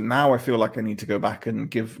younger. So now I feel like I need to go back and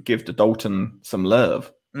give the Dalton some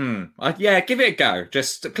love. Give it a go.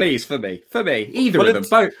 Just please, for me. Either of them.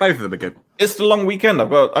 Both of them are good. It's the long weekend.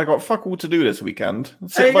 I got fuck all to do this weekend.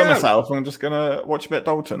 Sit by myself. I'm just gonna watch a bit of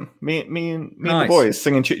Dalton. Me and the boys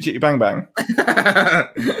singing Chitty Chitty Bang Bang.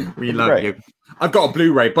 We love you. I've got a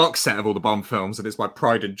Blu-ray box set of all the Bond films, and it's my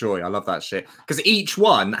pride and joy. I love that shit because each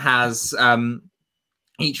one has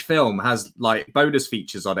each film has like bonus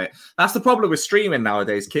features on it. That's the problem with streaming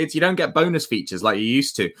nowadays, kids. You don't get bonus features like you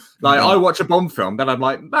used to. Like I watch a Bond film, then I'm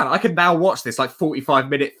like, man, I can now watch this like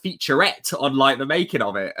 45-minute featurette on like the making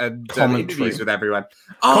of it and interviews with everyone.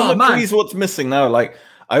 Oh man, is what's missing now. Like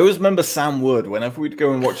I always remember Sam Wood. Whenever we'd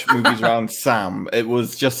go and watch movies around Sam, it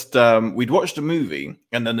was just we'd watch the movie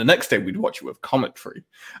and then the next day we'd watch it with commentary.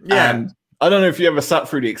 Yeah. And I don't know if you ever sat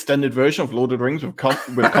through the extended version of Lord of the Rings with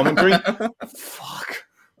commentary. Fuck.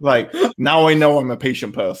 Like, now I know I'm a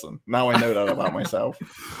patient person. Now I know that about myself.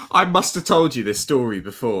 I must have told you this story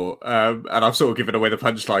before, and I've sort of given away the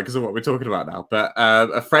punchline because of what we're talking about now. But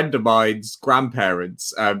a friend of mine's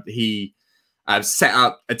grandparents, he set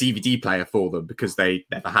up a DVD player for them because they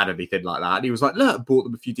never had anything like that. And he was like, look, I bought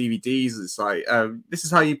them a few DVDs. It's like, this is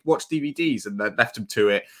how you watch DVDs. And then left them to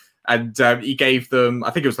it. And he gave them, I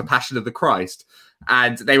think it was The Passion of the Christ.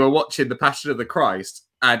 And they were watching The Passion of the Christ.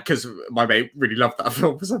 And because my mate really loved that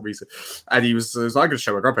film for some reason. And he was like, I'm going to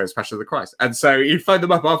show my grandparents Passion of the Christ. And so he phoned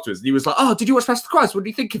them up afterwards. And he was like, oh, did you watch Passion of the Christ? What do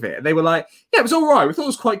you think of it? And they were like, yeah, it was all right. We thought it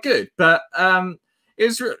was quite good. But it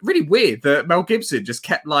was really weird that Mel Gibson just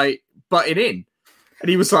kept like butting in. And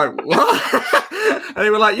he was like, what? And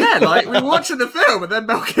they were like, yeah, like we were watching the film and then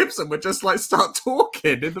Mel Gibson would just like start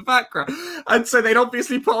talking in the background. And so they'd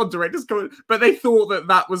obviously put on director's comment, but they thought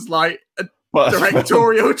that was like a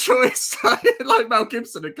directorial choice. Like Mel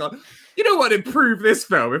Gibson had gone, you know what, improve this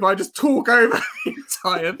film if I just talk over the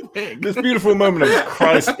entire thing. This beautiful moment of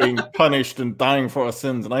Christ being punished and dying for our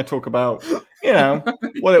sins. And I talk about, you know,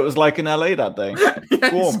 what it was like in LA that day.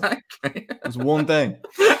 Yeah, warm. exactly. It was a warm day.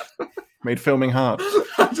 Made filming hard.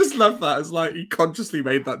 I just love that. It's like he consciously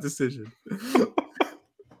made that decision.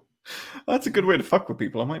 That's a good way to fuck with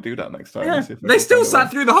people. I might do that next time. Yeah. They still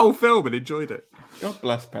sat through the whole film and enjoyed it. God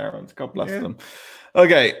bless parents. God bless them.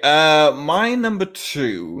 Okay, my number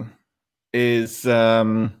 2 is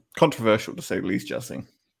controversial to say the least, Jesse.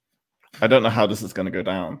 I don't know how this is going to go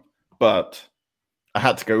down, but I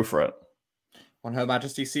had to go for it. On Her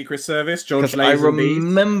Majesty's Secret Service, George Lazenby. I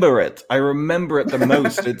remember it. I remember it the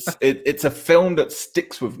most. It's a film that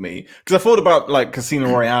sticks with me because I thought about like Casino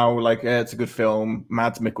Royale, like it's a good film.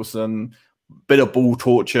 Mads Mikkelsen, bit of ball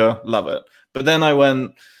torture, love it. But then I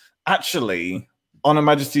went, actually, on Her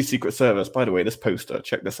Majesty's Secret Service. By the way, this poster,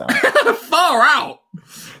 check this out. Far out.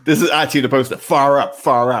 This is actually the poster. Far up,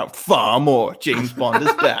 far out, far more. James Bond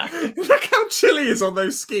is back. Look how chill he is on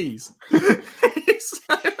those skis.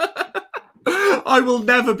 I will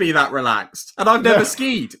never be that relaxed, and I've never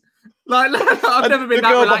skied. Like I've never been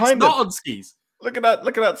that relaxed, not on skis. Look at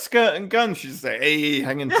that skirt and gun. She's like, hey,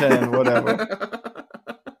 hanging 10, whatever.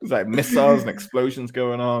 There's like missiles and explosions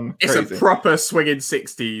going on. It's crazy. A proper swinging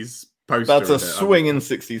 60s poster. That's a of it. swinging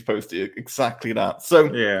 60s poster. Exactly that.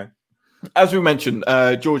 So, Yeah. as we mentioned,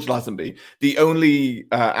 George Lazenby, the only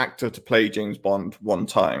actor to play James Bond one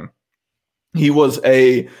time. He was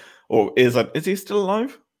is he still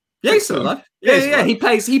alive? Yeah, he's still alive. Yeah, he's yeah.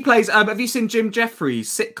 alive. He plays. Have you seen Jim Jeffries'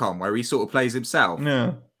 sitcom where he sort of plays himself?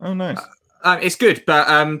 Yeah. Oh, nice. It's good,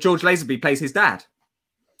 but George Lazenby plays his dad.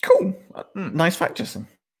 Cool. Nice fact, Justin.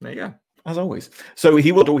 There you go. As always. So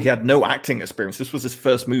he had no acting experience. This was his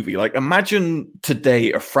first movie. Like, imagine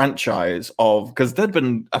today a franchise of, because there'd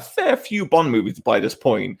been a fair few Bond movies by this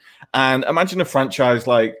point, and imagine a franchise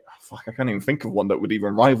like, fuck, I can't even think of one that would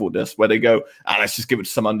even rival this, where they go, let's just give it to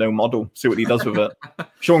some unknown model, see what he does with it.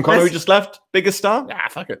 Sean Connery just left, biggest star?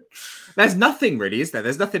 Fuck it. There's nothing really, is there?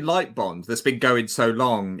 There's nothing like Bond that's been going so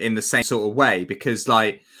long in the same sort of way, because,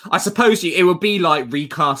 like, I suppose it would be like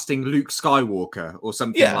recasting Luke Skywalker or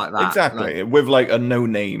something like that. Exactly. With like a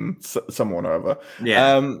no-name someone or other.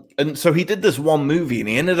 Yeah. And so he did this one movie and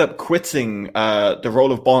he ended up quitting the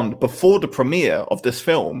role of Bond before the premiere of this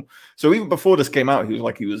film. So even before this came out,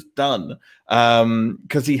 he was done.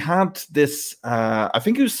 Because he had this, I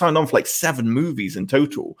think he was signed on for like 7 movies in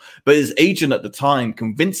total. But his agent at the time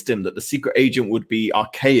convinced him that the secret agent would be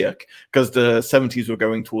archaic because the 70s were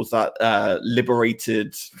going towards that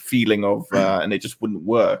liberated feeling of, and it just wouldn't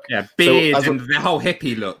work. Yeah, beard and the whole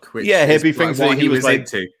hippie look. Which hippie things what he was like,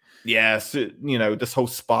 into. Yes, this whole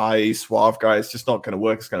spy, suave guy is just not going to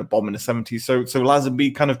work. It's going to bomb in the 70s. So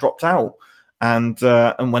Lazenby kind of dropped out and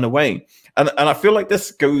went away. And I feel like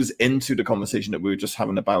this goes into the conversation that we were just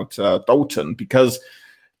having about Dalton, because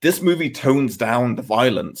this movie tones down the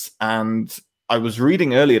violence. And I was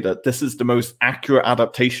reading earlier that this is the most accurate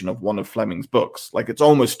adaptation of one of Fleming's books. Like, it's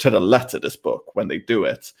almost to the letter, this book, when they do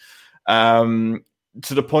it.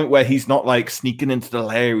 To the point where he's not like sneaking into the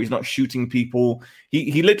lair, he's not shooting people.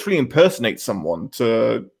 He literally impersonates someone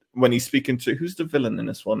when he's speaking to, who's the villain in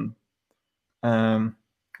this one?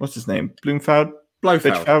 What's his name? Blofeld?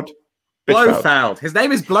 Blofeld. His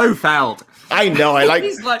name is Blofeld. I know. I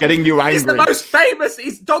like getting you angry. He's the most famous.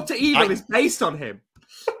 Dr. Evil is based on him.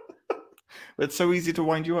 It's so easy to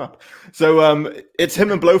wind you up. So it's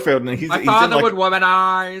him and Blofeld, and my father would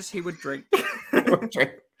womanize. He would drink.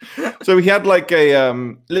 So he had like a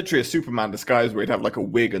literally a Superman disguise where he'd have like a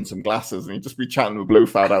wig and some glasses, and he'd just be chatting with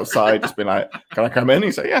Blofeld outside, just being like, "Can I come in?"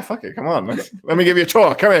 He'd say, "Yeah, fuck it, come on, let me give you a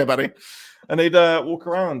tour. Come here, buddy." And they'd walk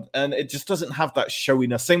around, and it just doesn't have that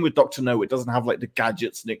showiness. Same with Dr. No, it doesn't have like the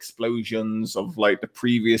gadgets and explosions of like the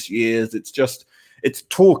previous years. It's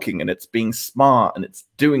talking and it's being smart and it's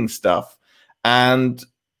doing stuff, and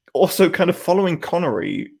also kind of following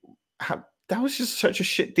Connery. That was just such a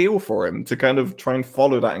shit deal for him to kind of try and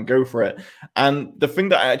follow that and go for it. And the thing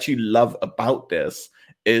that I actually love about this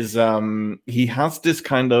is he has this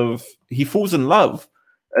kind of, he falls in love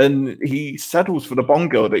and he settles for the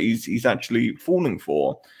Bond girl that he's actually falling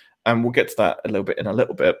for. And we'll get to that in a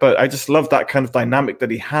little bit. But I just love that kind of dynamic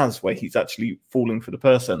that he has where he's actually falling for the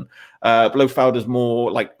person. Blofeld is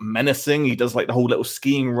more like menacing. He does like the whole little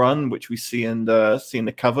skiing run, which we see in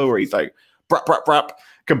the cover where he's like, brap, brap, brap,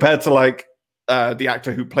 compared to like, the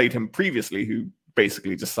actor who played him previously, who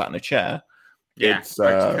basically just sat in a chair. Yeah,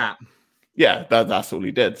 that's all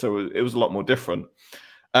he did. So it was a lot more different.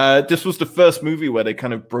 This was the first movie where they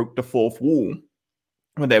kind of broke the fourth wall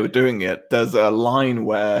when they were doing it. There's a line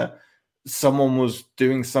where someone was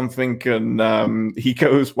doing something and he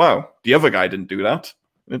goes, "Wow, the other guy didn't do that."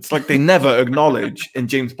 It's like they never acknowledge in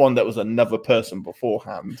James Bond that was another person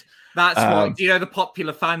beforehand. That's what, do you know the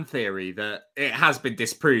popular fan theory that it has been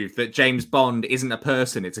disproved that James Bond isn't a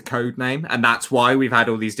person, it's a code name. And that's why we've had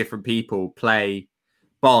all these different people play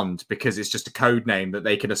Bond, because it's just a code name that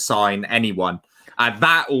they can assign anyone. And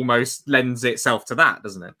that almost lends itself to that,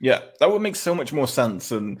 doesn't it? Yeah, that would make so much more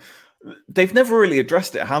sense. And they've never really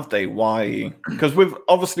addressed it, have they? Why? Because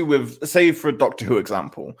with say for a Doctor Who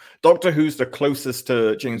example, Doctor Who's the closest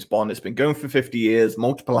to James Bond. It's been going for 50 years,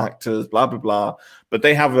 multiple actors, blah, blah, blah. But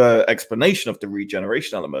they have an explanation of the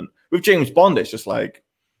regeneration element. With James Bond, it's just like,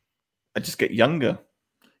 I just get younger.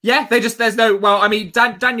 Yeah,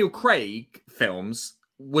 Daniel Craig films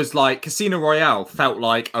was like Casino Royale felt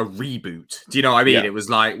like a reboot. Do you know what I mean? Yeah. It was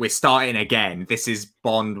like, we're starting again. This is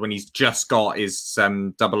Bond when he's just got his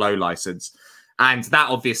 00 license. And that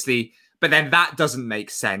obviously, but then that doesn't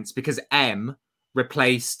make sense because M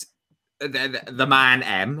replaced the man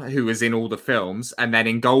M, who was in all the films. And then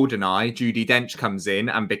in GoldenEye, Judi Dench comes in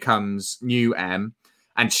and becomes new M.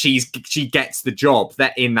 And she gets the job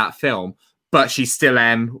in that film, but she's still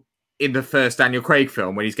M in the first Daniel Craig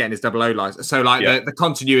film when he's getting his 00 license. So like the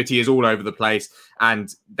continuity is all over the place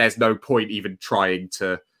and there's no point even trying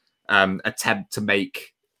to attempt to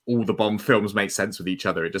make all the Bond films make sense with each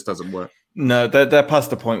other. It just doesn't work. No, they're past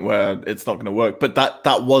the point where it's not going to work. But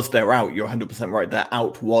that was their out. You're 100% right. Their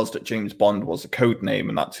out was that James Bond was a code name,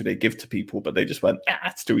 and that's who they give to people. But they just went,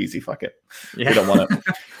 it's too easy. Fuck it. Yeah. We don't want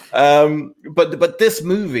it. But this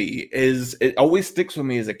movie it always sticks with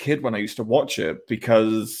me as a kid when I used to watch it,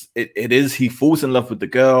 because it is, he falls in love with the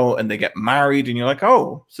girl and they get married, and you're like,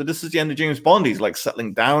 oh, so this is the end of James Bond. He's like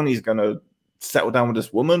settling down. He's going to settle down with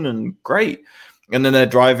this woman, and great. And then they're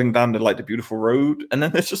driving down the beautiful road, and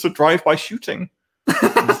then there's just a drive-by shooting.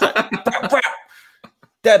 Like,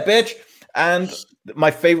 dead bitch. And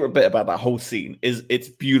my favorite bit about that whole scene is it's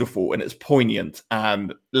beautiful and it's poignant,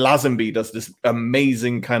 and Lazenby does this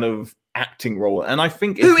amazing kind of acting role. And I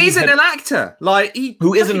think an actor, like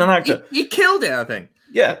who isn't an actor, he killed it. I think.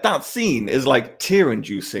 Yeah, that scene is like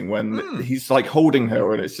tear-inducing when he's like holding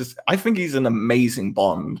her, and it's just, I think he's an amazing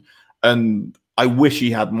Bond, and I wish he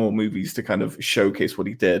had more movies to kind of showcase what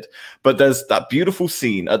he did. But there's that beautiful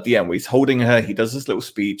scene at the end where he's holding her. He does this little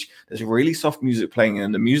speech. There's really soft music playing,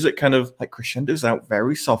 and the music kind of like crescendos out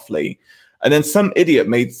very softly. And then some idiot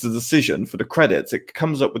made the decision for the credits. It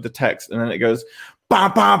comes up with the text, and then it goes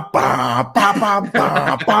ba ba ba ba ba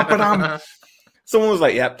ba ba ba dum. Someone was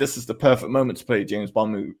like, "Yep, this is the perfect moment to play James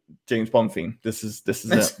Bond theme. This is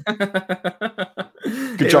it."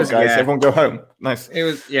 Good job, guys. Yeah. Everyone go home. Nice. It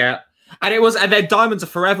was, yeah. And then Diamonds Are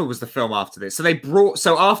Forever was the film after this. So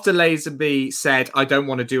after Lazenby said, I don't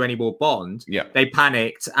want to do any more Bond, they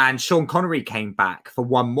panicked, and Sean Connery came back for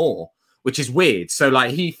one more, which is weird. So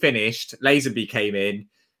like he finished, Lazenby came in,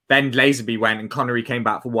 then Lazenby went, and Connery came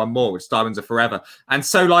back for one more, which Diamonds Are Forever. And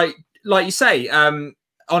so like you say, on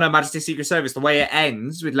Her Majesty's Secret Service, the way it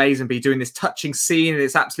ends with Lazenby doing this touching scene, and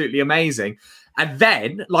it's absolutely amazing. And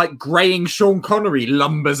then, like, graying Sean Connery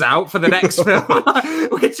lumbers out for the next film,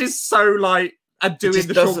 which is so, like, doing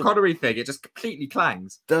the Sean Connery thing. It just completely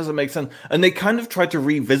clangs. Doesn't make sense. And they kind of tried to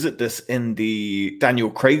revisit this in the Daniel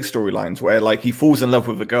Craig storylines, where, like, he falls in love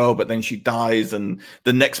with a girl, but then she dies. And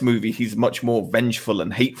the next movie, he's much more vengeful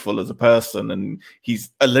and hateful as a person, and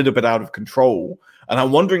he's a little bit out of control. And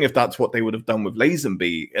I'm wondering if that's what they would have done with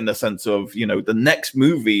Lazenby, in the sense of, you know, the next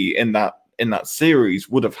movie in that series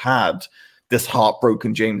would have had this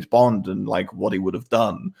heartbroken James Bond and like what he would have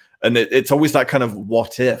done. And it's always that kind of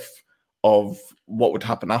what if of what would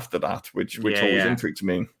happen after that, which always intrigues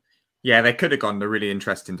me. Yeah, they could have gone in a really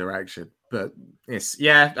interesting direction, but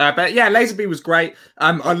Lazenby was great.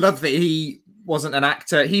 I love that he wasn't an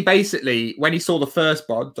actor. He basically, when he saw the first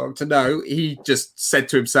Bond, Dr. No, he just said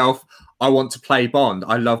to himself, I want to play Bond.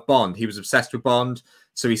 I love Bond. He was obsessed with Bond.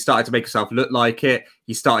 So he started to make himself look like it.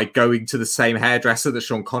 He started going to the same hairdresser that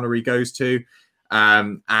Sean Connery goes to,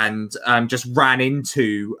 and just ran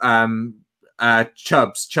into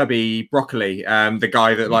Chubby Broccoli, the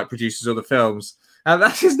guy that like produces all the films.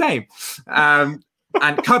 That's his name. And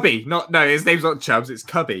Cubby, his name's not Chubbs, it's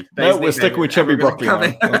Cubby. No, we're sticking with Chubby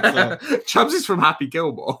Broccoli. Chubbs is from Happy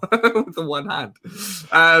Gilmore with the one hand.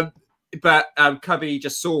 But Cubby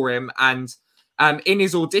just saw him, and in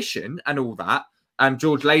his audition and all that,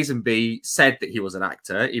 George Lazenby said that he was an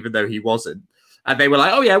actor, even though he wasn't. And they were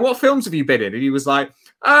like, "Oh yeah, what films have you been in?" And he was like,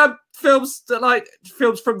 "Films from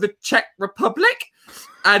the Czech Republic,"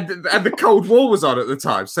 and the Cold War was on at the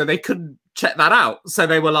time, so they couldn't check that out. So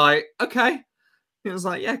they were like, "Okay." He was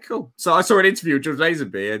like, "Yeah, cool." So I saw an interview with George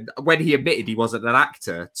Lazenby, and when he admitted he wasn't an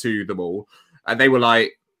actor to them all, and they were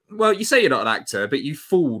like, well, you say you're not an actor, but you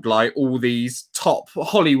fooled like all these top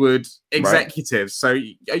Hollywood executives.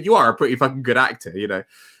 Right. So you are a pretty fucking good actor, you know?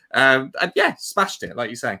 And yeah, smashed it, like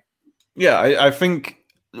you say. Yeah, I think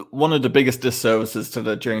one of the biggest disservices to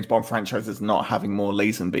the James Bond franchise is not having more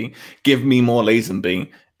Lazenby. Give me more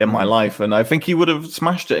Lazenby in my life. And I think he would have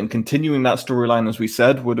smashed it, and continuing that storyline, as we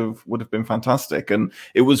said, would have been fantastic. And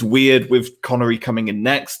it was weird with Connery coming in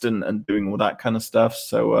next and doing all that kind of stuff.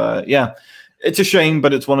 So yeah. It's a shame,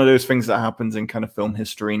 but it's one of those things that happens in kind of film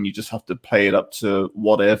history, and you just have to play it up to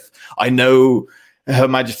what if. I know Her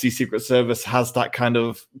Majesty's Secret Service has that kind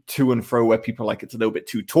of to and fro where people are like, it's a little bit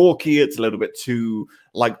too talky, it's a little bit too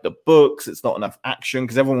like the books, it's not enough action,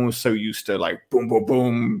 because everyone was so used to like boom, boom,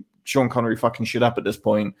 boom, Sean Connery fucking shit up at this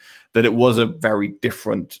point, that it was a very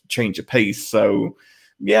different change of pace. So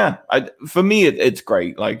yeah, for me, it's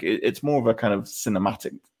great. Like it's more of a kind of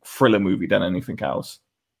cinematic thriller movie than anything else.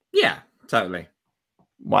 Yeah. Totally.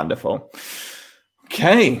 Wonderful.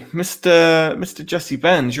 Okay, Mr. Jesse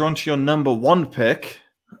Benz, you're on to your number one pick.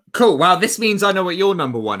 Cool. Well, this means I know what your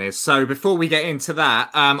number one is. So before we get into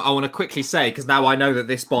that, I want to quickly say, because now I know that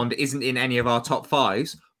this Bond isn't in any of our top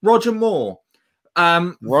fives, Roger Moore.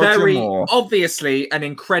 Very Moore. obviously an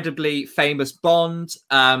incredibly famous Bond.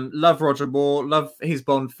 Love Roger Moore, love his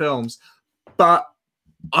Bond films, but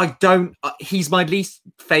I don't. He's my least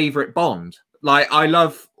favorite Bond. Like, I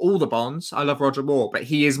love all the Bonds. I love Roger Moore, but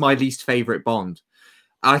he is my least favorite Bond.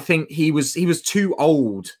 I think he was too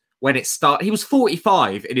old when it started. He was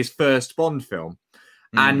 45 in his first Bond film,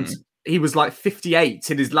 and he was like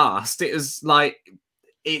 58 in his last. It was like,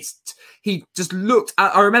 he just looked.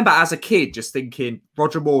 I remember as a kid just thinking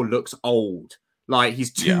Roger Moore looks old. Like,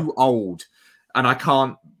 he's too old, and I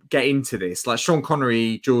can't get into this. Like, Sean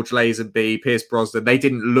Connery, George Lazenby, Pierce Brosnan, they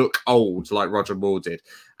didn't look old like Roger Moore did.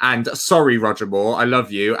 And sorry, Roger Moore, I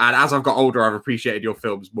love you. And as I've got older, I've appreciated your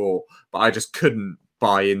films more, but I just couldn't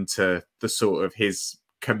buy into the sort of his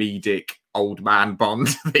comedic old man Bond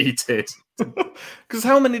that he did. Because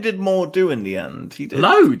how many did Moore do in the end? He did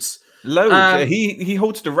Loads. He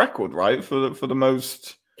holds the record, right, for the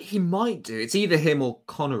most. He might do. It's either him or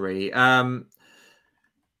Connery.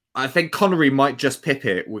 I think Connery might just pip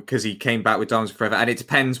it because he came back with Diamonds Forever, and it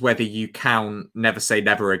depends whether you count Never Say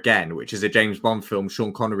Never Again, which is a James Bond film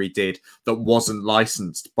Sean Connery did that wasn't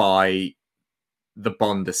licensed by the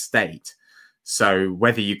Bond estate. So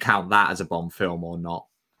whether you count that as a Bond film or not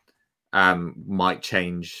might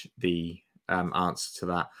change the answer to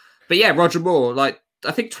that. But yeah, Roger Moore, like,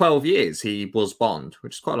 I think 12 years he was Bond,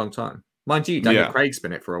 which is quite a long time. Mind you, Daniel Craig's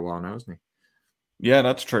been it for a while now, hasn't he? Yeah,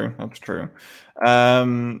 that's true. That's true.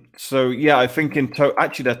 So yeah, I think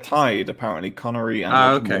actually they're tied. Apparently, Connery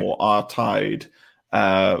and Moore are tied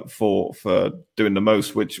for doing the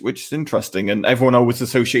most, which is interesting. And everyone always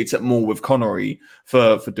associates it more with Connery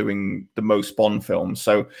for doing the most Bond films.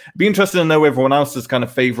 So it'd be interesting to know everyone else's kind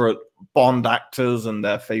of favorite Bond actors and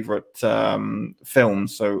their favorite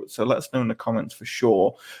films. So let us know in the comments for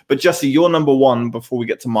sure. But Jesse, you're number one before we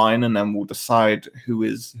get to mine, and then we'll decide who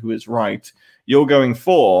is right. You're going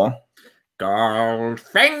for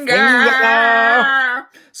Goldfinger.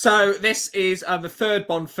 So this is the third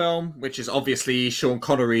Bond film, which is obviously Sean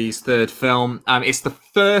Connery's third film. It's the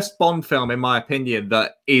first Bond film, in my opinion,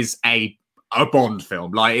 that is a Bond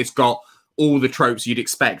film. Like, it's got all the tropes you'd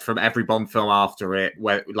expect from every Bond film after it,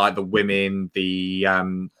 where like the women, the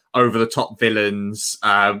over-the-top villains,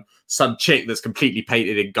 some chick that's completely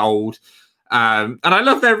painted in gold. And I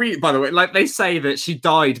love their by the way, like, they say that she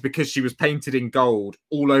died because she was painted in gold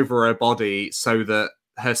all over her body so that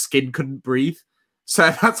her skin couldn't breathe.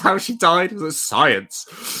 So that's how she died. It was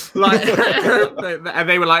science. Like, and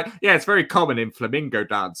they were like, yeah, it's very common in flamingo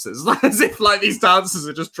dances. As if like these dancers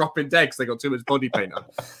are just dropping dead because they got too much body paint on.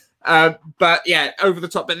 But yeah, over the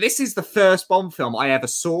top. But this is the first Bond film I ever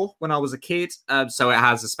saw when I was a kid. So it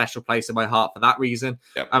has a special place in my heart for that reason.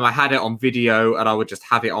 Yep. I had it on video and I would just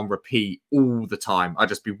have it on repeat all the time. I'd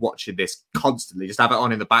just be watching this constantly, just have it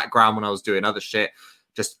on in the background when I was doing other shit.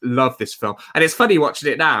 Just love this film. And it's funny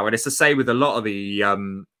watching it now. And it's the same with a lot of the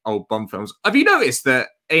old Bond films. Have you noticed that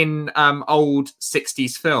in old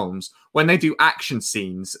 60s films, when they do action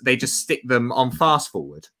scenes, they just stick them on fast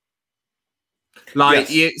forward?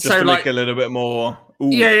 Like, yes, just to make a little bit more. Ooh.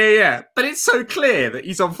 Yeah. But it's so clear that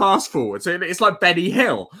he's on fast forward. So it's like Benny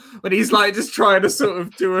Hill when he's like just trying to sort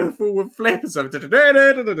of do a forward flip or something.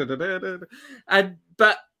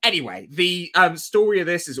 But anyway, the story of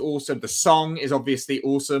this is awesome. The song is obviously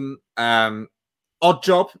awesome.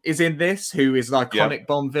 Oddjob is in this, who is an iconic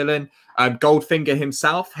Bond villain. Goldfinger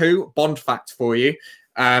himself, who, Bond fact for you,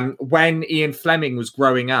 when Ian Fleming was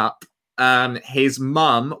growing up, his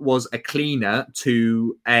mum was a cleaner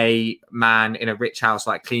to a man in a rich house,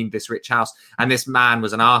 like cleaned this rich house. And this man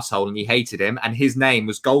was an arsehole and he hated him. And his name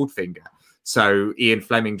was Goldfinger. So Ian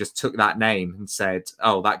Fleming just took that name and said,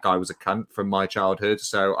 oh, that guy was a cunt from my childhood.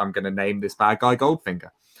 So I'm going to name this bad guy Goldfinger.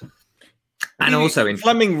 And also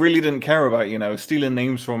Fleming really didn't care about, stealing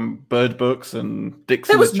names from bird books and dicks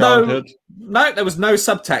in his childhood. There was no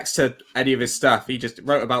subtext to any of his stuff. He just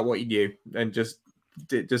wrote about what he knew and just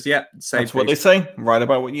that's what they say. Write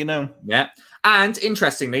about what you know. Yeah. And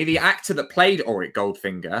interestingly, the actor that played Auric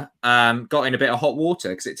Goldfinger got in a bit of hot water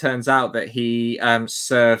because it turns out that he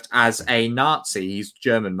served as a Nazi. He's a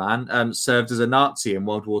German man, served as a Nazi in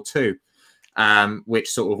World War II, which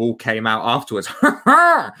sort of all came out afterwards.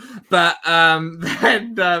 But then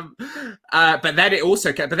it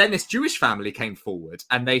also came, but then this Jewish family came forward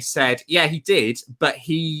and they said, yeah, he did, but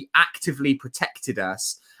he actively protected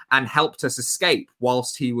us and helped us escape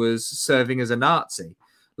whilst he was serving as a Nazi,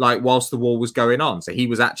 like whilst the war was going on. So he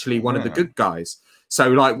was actually one of the good guys. So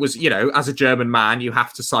like as a German man, you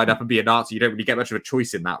have to sign up and be a Nazi. You don't really get much of a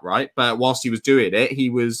choice in that, right? But whilst he was doing it, he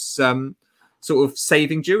was sort of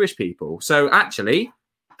saving Jewish people. So actually,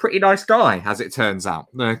 pretty nice guy, as it turns out.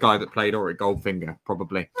 The guy that played Auric Goldfinger,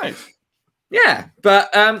 probably. Nice. Yeah, but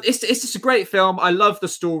it's just a great film. I love the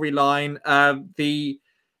storyline.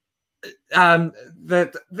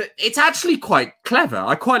 It's actually quite clever.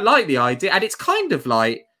 I quite like the idea, and it's kind of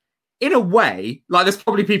like, in a way, like there's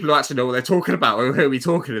probably people who actually know what they're talking about or who are we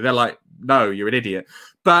talking to. They're like, no, you're an idiot.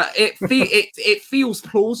 But it feels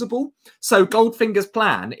plausible. So Goldfinger's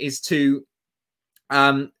plan is to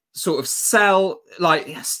sort of steal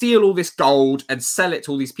all this gold and sell it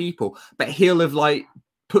to all these people, but he'll have like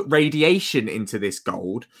put radiation into this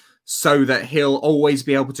gold so that he'll always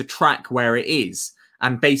be able to track where it is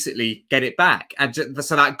and basically get it back. And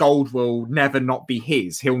so that gold will never not be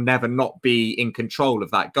his. He'll never not be in control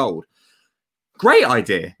of that gold. Great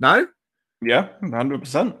idea, no? Yeah,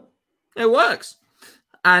 100%. It works.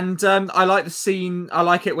 And I like the scene. I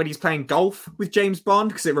like it when he's playing golf with James Bond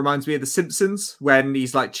because it reminds me of The Simpsons when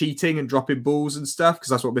he's like cheating and dropping balls and stuff, because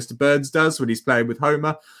that's what Mr. Burns does when he's playing with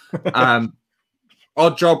Homer.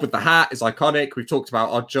 Odd Job with the hat is iconic. We've talked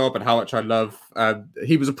about Odd Job and how much I love.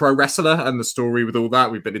 He was a pro wrestler, and the story with all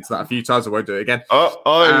that. We've been into that a few times. I won't do it again. He was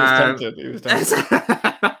tempted. He was tempted.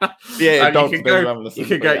 Yeah, you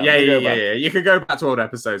can go. Yeah. You can go back to old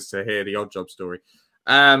episodes to hear the Odd Job story.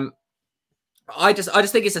 I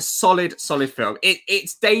just think it's a solid film.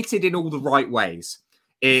 It's dated in all the right ways.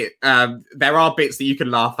 There are bits that you can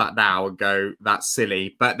laugh at now and go, that's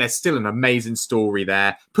silly, but there's still an amazing story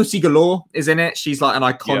there. Pussy Galore is in it. She's like an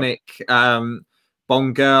iconic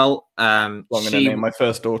Bond girl. Long in the name, my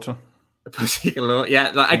first daughter. Pussy Galore,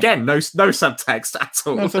 yeah. Like, again, no subtext at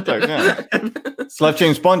all. No subtext, yeah. It's like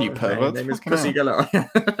James Bond, you pervert. Name is Pussy Galore.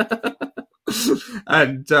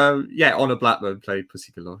 And Honor Blackman played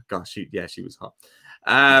Pussy Galore. Gosh, she was hot.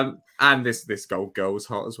 And this gold girl was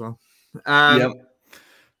hot as well.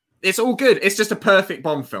 It's all good. It's just a perfect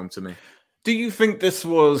Bond film to me. Do you think this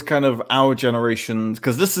was kind of our generation's,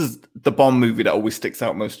 because this is the Bond movie that always sticks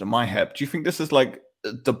out most in my head. Do you think this is like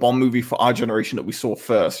the Bond movie for our generation that we saw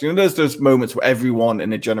first? You know, there's those moments where everyone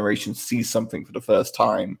in a generation sees something for the first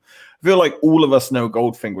time. I feel like all of us know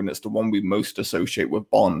Goldfinger, and it's the one we most associate with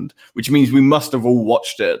Bond, which means we must have all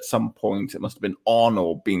watched it at some point. It must have been on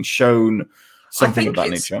or being shown, something of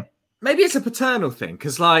that nature. Maybe it's a paternal thing,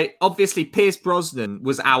 because, like, obviously Pierce Brosnan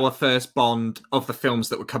was our first Bond of the films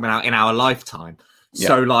that were coming out in our lifetime. Yeah.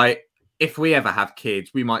 So, like, if we ever have kids,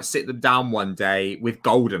 we might sit them down one day with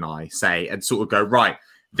GoldenEye, say, and sort of go, right,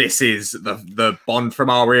 this is the Bond from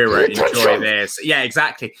our era. Enjoy this. Yeah,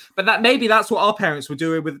 exactly. But maybe that's what our parents were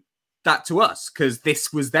doing with that to us, because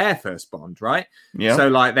this was their first Bond, right? Yeah. So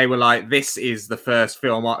like they were like, this is the first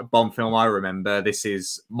Bond film I remember. This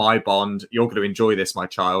is my Bond. You're going to enjoy this, my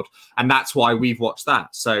child. And that's why we've watched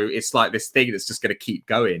that. So it's like this thing that's just going to keep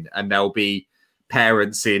going. And there'll be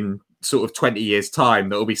parents in sort of 20 years time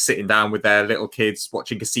that'll be sitting down with their little kids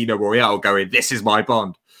watching Casino Royale going, this is my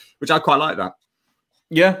Bond, which I quite like that.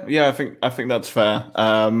 Yeah, I think that's fair.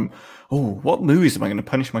 What movies am I going to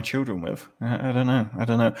punish my children with? I don't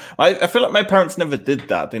know. I feel like my parents never did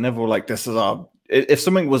that. They never were like, this is our... If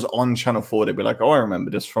something was on Channel 4, they'd be like, oh, I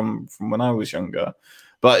remember this from when I was younger.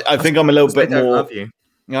 But I think I'm a little bit more... Love you.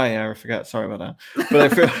 Yeah, I forget. Sorry about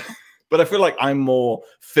that. But I feel like I'm more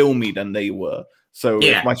filmy than they were. So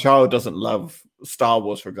if my child doesn't love Star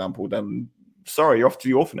Wars, for example, then sorry, you're off to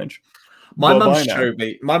the orphanage. My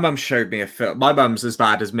mum showed me a film. My mum's as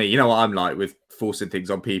bad as me. You know what I'm like with forcing things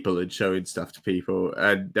on people and showing stuff to people.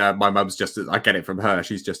 And my mum's just as, I get it from her.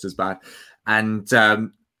 She's just as bad. And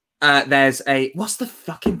there's what's the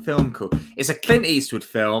fucking film called? It's a Clint Eastwood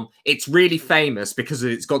film. It's really famous because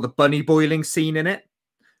it's got the bunny boiling scene in it.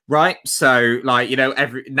 Right. So like, you know,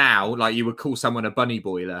 like you would call someone a bunny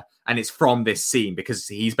boiler, and it's from this scene because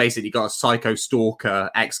he's basically got a psycho stalker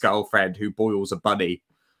ex-girlfriend who boils a bunny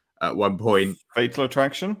at one point. Fatal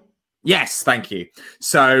Attraction? Yes, thank you.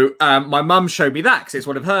 So my mum showed me that because it's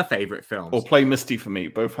one of her favourite films. Or Play Misty for me.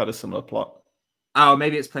 Both had a similar plot. Oh,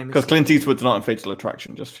 maybe it's Play Misty. Because Clint Eastwood's not in Fatal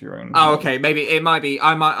Attraction, just for your own. Oh, okay. Maybe it might be.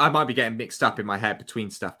 I might be getting mixed up in my head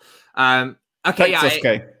between stuff. Okay,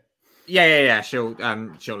 yeah. She'll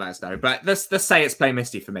let us know. But let's say it's Play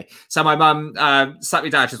Misty for me. So my mum sat me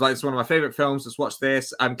down. She's like, "It's one of my favourite films. Let's watch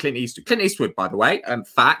this." Clint Eastwood, by the way,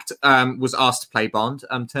 fact, was asked to play Bond.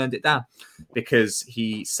 Turned it down because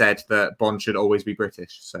he said that Bond should always be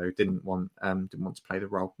British. So didn't want to play the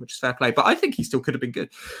role, which is fair play. But I think he still could have been good.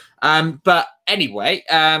 But anyway,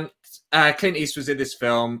 Clint Eastwood's in this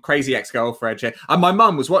film, crazy ex-girlfriend. And my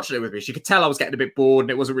mum was watching it with me. She could tell I was getting a bit bored and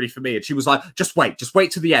it wasn't really for me. And she was like, just wait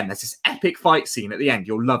to the end. There's this epic fight scene at the end.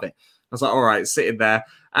 You'll love it. I was like, all right, sitting there.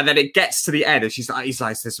 And then it gets to the end and he's like,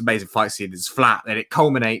 this amazing fight scene is flat. And it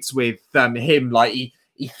culminates with him, like,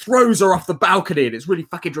 he he throws her off the balcony, and it's really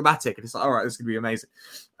fucking dramatic. And it's like, all right, this is gonna be amazing.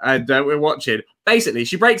 And we're watching. Basically,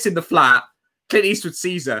 she breaks in the flat. Clint Eastwood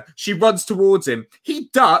sees her. She runs towards him. He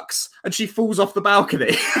ducks, and she falls off the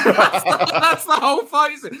balcony. That's the whole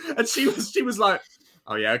fight. And she was like,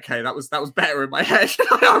 "Oh yeah, okay, that was better in my head."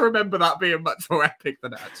 I remember that being much more epic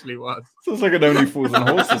than it actually was. Sounds like an Only Fools and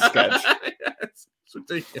Horses sketch. Yes, it's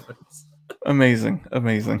ridiculous. Amazing.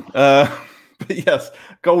 But yes,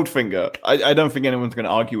 Goldfinger. I don't think anyone's going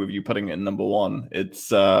to argue with you putting it in number one.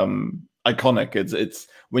 It's iconic. It's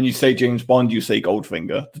when you say James Bond, you say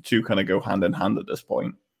Goldfinger. The two kind of go hand in hand at this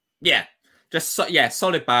point. Yeah.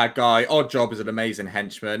 Solid bad guy. Oddjob is an amazing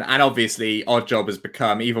henchman. And obviously, Oddjob has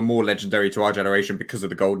become even more legendary to our generation because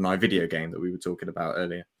of the GoldenEye video game that we were talking about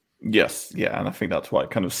earlier. Yes, yeah, and I think that's why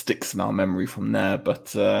it kind of sticks in our memory from there.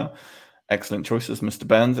 But excellent choices, Mr.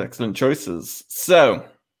 Benz. Excellent choices. So,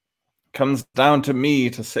 comes down to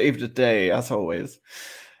me to save the day, as always.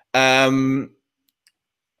 I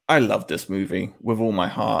love this movie with all my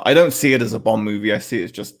heart. I don't see it as a Bond movie. I see it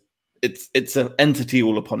as just it's an entity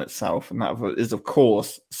all upon itself, and that is, of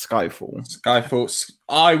course, Skyfall. Skyfall.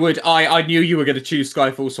 I knew you were going to choose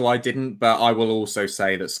Skyfall, so I didn't. But I will also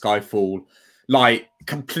say that Skyfall, like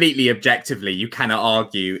completely objectively, you cannot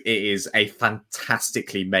argue it is a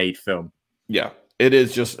fantastically made film. Yeah, it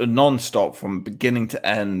is just a non-stop from beginning to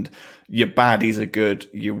end. Your baddies are good,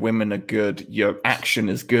 your women are good, your action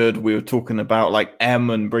is good. We were talking about like M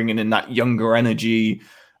and bringing in that younger energy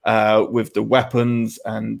with the weapons,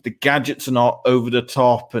 and the gadgets are not over the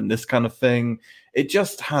top and this kind of thing. It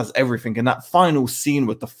just has everything. And that final scene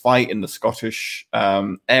with the fight in the Scottish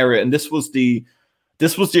area, and this was the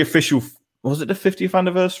official. Was it the 50th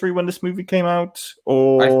anniversary when this movie came out?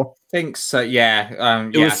 Or I think so, yeah.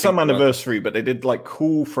 It was some anniversary, but they did like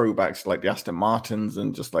cool throwbacks to like the Aston Martins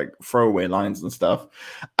and just like throwaway lines and stuff.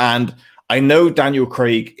 And I know Daniel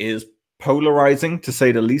Craig is polarizing, to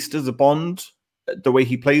say the least, as a Bond, the way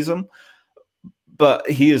he plays him. But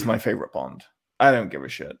he is my favorite Bond. I don't give a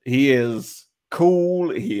shit. He is cool.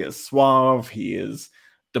 He is suave. He is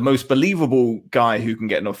the most believable guy who can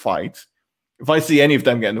get in a fight. If I see any of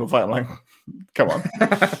them get into a fight, I'm like, come on.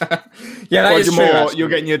 Yeah, that is true. You're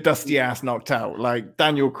getting your dusty ass knocked out. Like,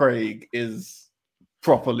 Daniel Craig is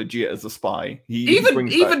proper legit as a spy.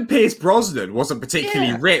 Even Pierce Brosnan wasn't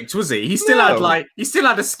particularly ripped, was he? He still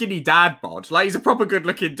had a skinny dad bod. Like, he's a proper good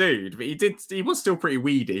looking dude, but he was still pretty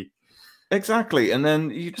weedy. Exactly. And then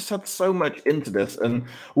you just had so much into this. And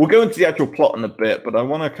we'll go into the actual plot in a bit, but I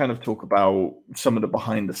want to kind of talk about some of the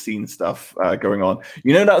behind the scenes stuff going on.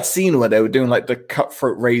 You know that scene where they were doing like the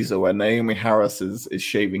cutthroat razor where Naomi Harris is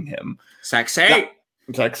shaving him? Sexy.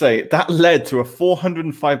 That led to a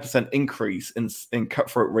 405% increase in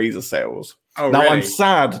cutthroat razor sales. Oh, now, really? I'm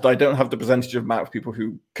sad that I don't have the percentage of amount of people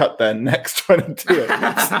who cut their necks trying to do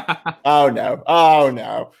it. Oh,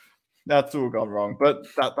 no. That's all gone wrong. But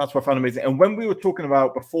that's what I found amazing. And when we were talking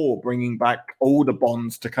about before bringing back older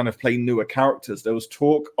Bonds to kind of play newer characters, there was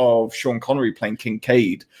talk of Sean Connery playing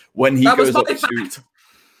Kincaid when he goes up to...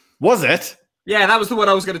 Was it? Yeah, that was the one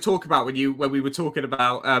I was going to talk about when we were talking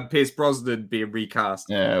about Pierce Brosnan being recast.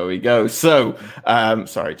 There we go. So,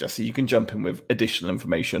 sorry, Jesse, you can jump in with additional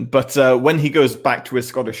information. But when he goes back to his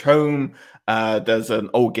Scottish home, there's an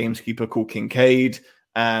old gameskeeper called Kincaid,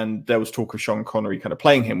 and there was talk of Sean Connery kind of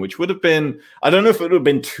playing him, which would have been, I don't know if it would have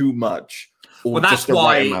been too much. Or well, just the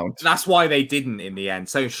right amount. That's why they didn't in the end.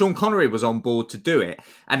 So Sean Connery was on board to do it.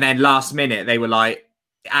 And then last minute, they were like,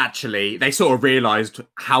 actually, they sort of realized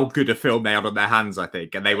how good a film they had on their hands, I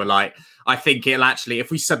think. And they were like, I think it'll actually,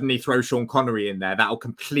 if we suddenly throw Sean Connery in there, that'll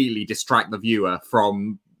completely distract the viewer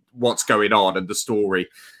from what's going on and the story.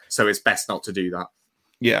 So it's best not to do that.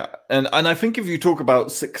 Yeah. And I think if you talk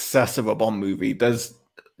about success of a Bond movie,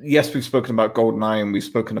 yes, we've spoken about GoldenEye and we've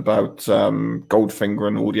spoken about Goldfinger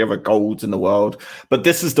and all the other golds in the world, but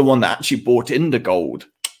this is the one that actually brought in the gold.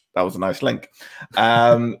 That was a nice link.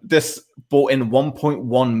 This brought in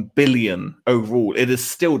 1.1 billion overall. It is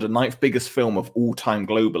still the 9th biggest film of all time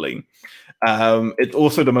globally. It's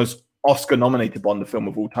also the most Oscar-nominated Bond film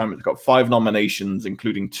of all time. It's got 5 nominations,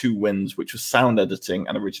 including 2 wins, which was sound editing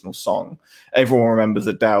and original song. Everyone remembers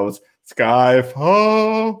Adele's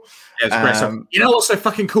Skyfall. Yeah, it's great. You know what's so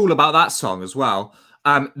fucking cool about that song as well?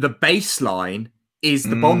 The bass line is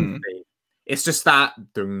the Bond theme. It's just that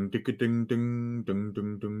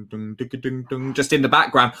just in the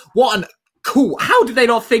background. What an cool! How did they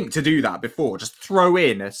not think to do that before? Just throw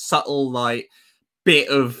in a subtle like bit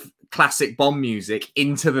of classic Bond music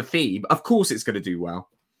into the theme. Of course, it's going to do well.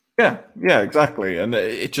 Yeah, exactly. And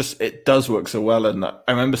it does work so well. And I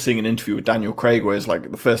remember seeing an interview with Daniel Craig where it's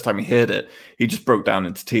like the first time he heard it, he just broke down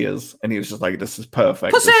into tears and he was just like, this is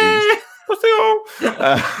perfect. Pussy! Pussy!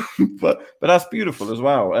 But that's beautiful as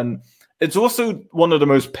well. And it's also one of the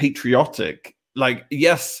most patriotic, like,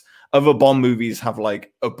 yes, other Bond movies have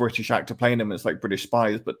like a British actor playing them. It's like British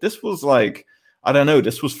Spies, but this was like, I don't know,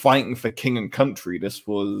 this was fighting for king and country. This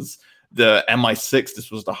was the MI6.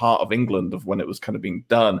 This was the heart of England of when it was kind of being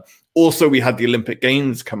done. Also, we had the Olympic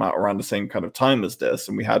Games come out around the same kind of time as this,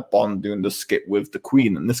 and we had Bond doing the skit with the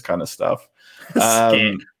Queen and this kind of stuff.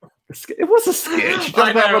 It was a skit. She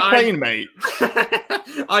jumped out of a plane, mate.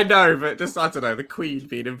 I know, but just, I don't know, the Queen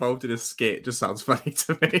being involved in a skit just sounds funny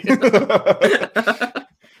to me.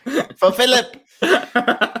 For Philip.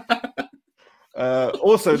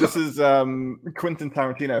 Also, this is Quentin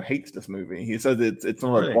Tarantino hates this movie. He says it's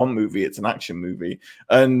not a Bond movie, it's an action movie.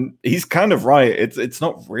 And he's kind of right. It's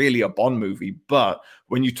not really a Bond movie, but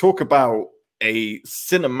when you talk about a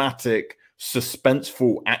cinematic,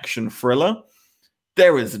 suspenseful action thriller,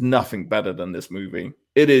 there is nothing better than this movie.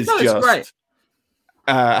 It is just great.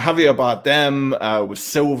 Javier Bardem with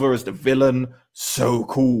Silver as the villain, so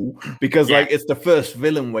cool. Because like it's the first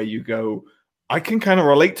villain where you go, I can kind of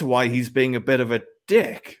relate to why he's being a bit of a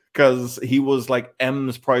dick, because he was like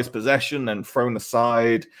M's prized possession and thrown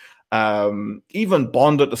aside. Even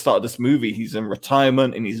Bond at the start of this movie, he's in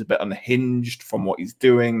retirement and he's a bit unhinged from what he's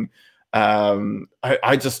doing.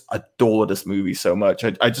 I just adore this movie so much.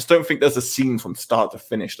 I just don't think there's a scene from start to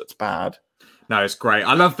finish that's bad. No, it's great.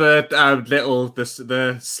 I love the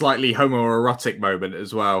the slightly homoerotic moment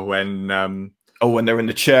as well when when they're in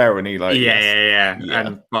the chair and he like yeah.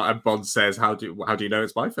 And Bond says, "How do you know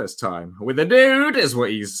it's my first time with a dude?" is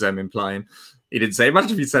what he's implying. He didn't say much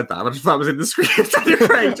if he said that. I just thought it was in the script. Daniel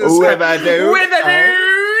Craig just with a dude.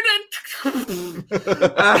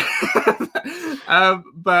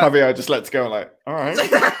 But Javier just lets go like, all right.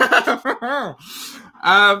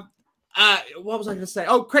 What was I going to say?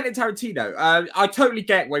 Oh, Quentin Tarantino. I totally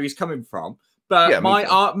get where he's coming from. But my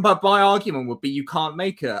argument would be you can't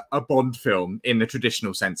make a Bond film in the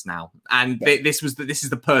traditional sense now, and this is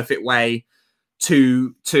the perfect way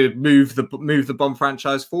to move the Bond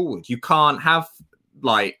franchise forward. You can't have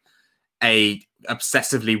like a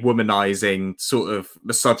obsessively womanizing sort of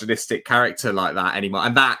misogynistic character like that anymore,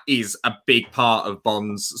 and that is a big part of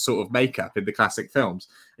Bond's sort of makeup in the classic films.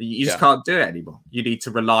 You just can't do it anymore. You need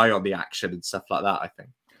to rely on the action and stuff like that, I think.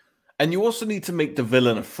 And you also need to make the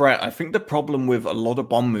villain a threat. I think the problem with a lot of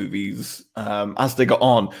Bond movies, as they got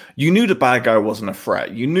on, you knew the bad guy wasn't a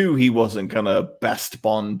threat. You knew he wasn't going to best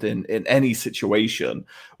Bond in any situation.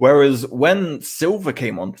 Whereas when Silver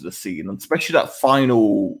came onto the scene, and especially that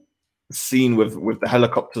final scene with the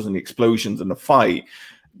helicopters and the explosions and the fight,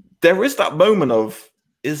 there is that moment of,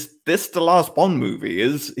 is this the last Bond movie?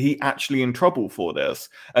 Is he actually in trouble for this?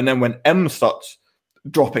 And then when M starts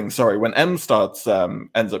ends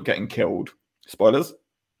up getting killed, spoilers,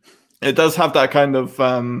 it does have that kind of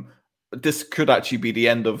this could actually be the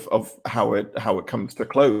end of how it comes to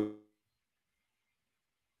close,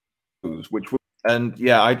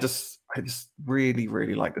 I just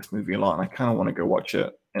really like this movie a lot, and I kind of want to go watch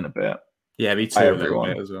it in a bit. Yeah, me too. A little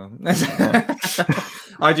bit as well.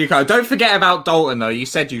 I do. Don't forget about Dalton though. You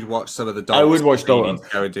said you'd watch some of the Dalton. I would watch Dalton.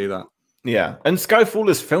 Go and do that. Yeah, and Skyfall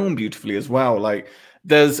is filmed beautifully as well. Like,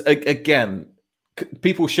 there's again,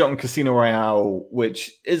 people shot on Casino Royale,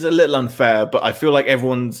 which is a little unfair, but I feel like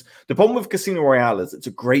the problem with Casino Royale is it's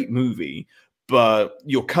a great movie, but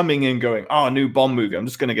you're coming in going, a new Bond movie. I'm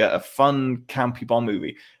just going to get a fun, campy Bond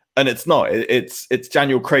movie. And it's not. It's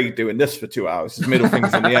Daniel Craig doing this for 2 hours. His middle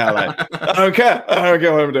fingers in the air, like, I don't care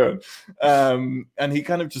what I'm doing. And he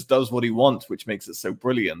kind of just does what he wants, which makes it so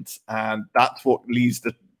brilliant. And that's what leaves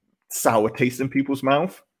the sour taste in people's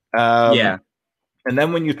mouth. And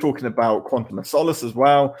then when you're talking about Quantum of Solace as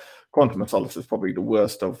well, Quantum of Solace is probably the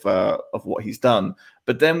worst of what he's done.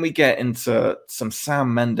 But then we get into some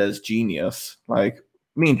Sam Mendes genius. Like,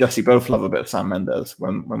 me and Jesse both love a bit of Sam Mendes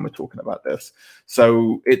when we're talking about this.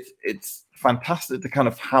 So it's fantastic to kind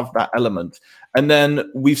of have that element. And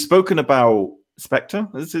then we've spoken about Spectre.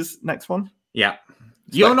 This is next one. Yeah.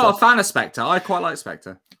 You're not a fan of Spectre. I quite like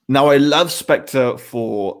Spectre. Now, I love Spectre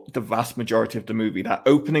for the vast majority of the movie. That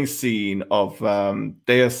opening scene of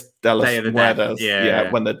Deus de los Muertos,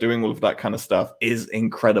 when they're doing all of that kind of stuff, is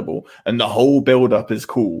incredible. And the whole build-up is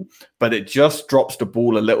cool. But it just drops the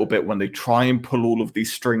ball a little bit when they try and pull all of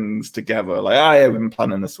these strings together. Like, I've been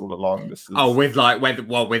planning this all along. This is... with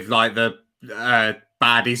the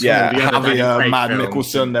baddies. Yeah, Javier, Mad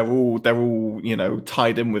Nicholson, they're all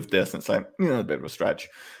tied in with this. And it's like, a bit of a stretch.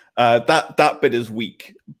 That bit is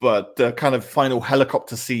weak, but the kind of final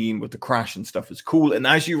helicopter scene with the crash and stuff is cool. And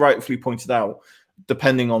as you rightfully pointed out,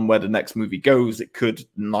 depending on where the next movie goes, it could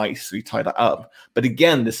nicely tie that up. But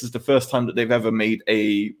again, this is the first time that they've ever made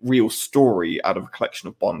a real story out of a collection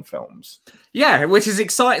of Bond films. Yeah, which is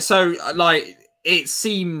exciting. So, like, it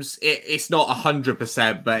seems it's not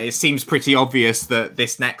 100%, but it seems pretty obvious that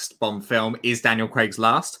this next Bond film is Daniel Craig's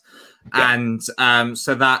last. Yeah. And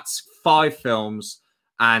so that's 5 films.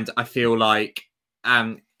 And I feel like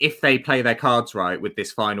if they play their cards right with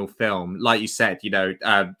this final film, like you said,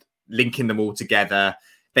 linking them all together,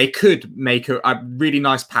 they could make a really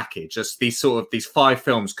nice package. Just these 5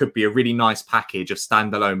 films could be a really nice package of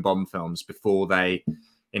standalone Bond films before they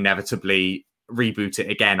inevitably reboot it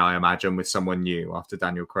again, I imagine, with someone new after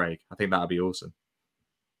Daniel Craig. I think that would be awesome.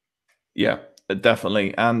 Yeah,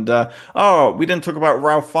 definitely. And we didn't talk about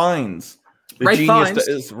Ralph Fiennes. The Ray genius Fiennes.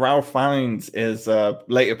 that is Ralph Fiennes is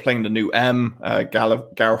later playing the new M,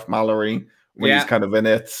 Gareth Mallory, when he's kind of in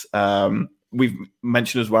it. We've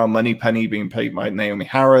mentioned as well Moneypenny being played by Naomi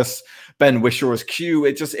Harris, Ben Whishaw as Q.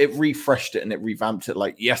 It refreshed it and it revamped it.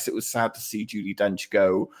 Like, yes, it was sad to see Judi Dench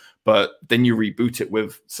go, but then you reboot it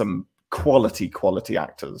with some quality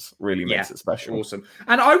actors. Really makes it special. Awesome.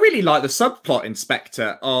 And I really like the subplot in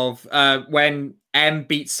Spectre of when M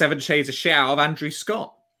beats 7 Shades of shit out of Andrew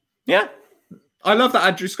Scott. Yeah. I love that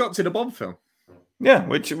Andrew Scott's in a Bond film. Yeah,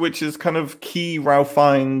 which is kind of key Ralph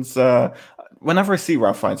Fiennes. Whenever I see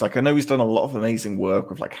Ralph Fiennes, like, I know he's done a lot of amazing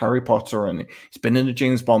work with like Harry Potter and he's been in the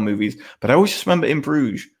James Bond movies, but I always just remember in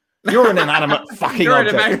Bruges. You're an inanimate fucking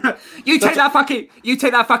object. You take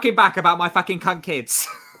that fucking back about my fucking cunt kids.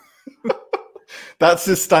 That's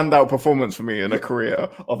his standout performance for me in a career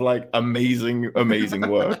of like amazing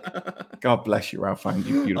work. God bless you, Ralph Fiennes.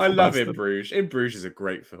 You beautiful I love bastard. In Bruges. In Bruges is a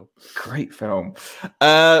great film. Great film.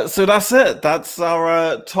 So that's it. That's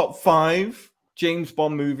our top 5 James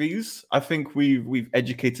Bond movies. I think we've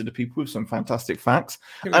educated the people with some fantastic facts.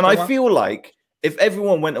 And I feel like if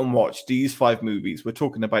everyone went and watched these 5 movies, we're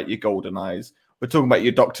talking about your GoldenEyes, we're talking about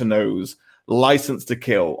your Dr. No's, License to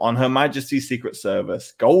Kill, On Her Majesty's Secret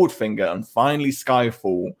Service, Goldfinger, and finally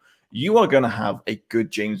Skyfall, you are going to have a good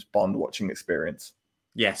James Bond watching experience.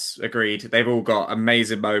 Yes, agreed. They've all got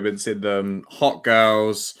amazing moments in them. Hot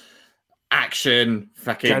girls, action,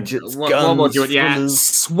 fucking gadgets, what guns, more do you want? Yeah, thrillers.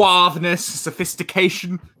 suaveness,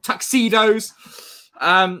 sophistication, tuxedos.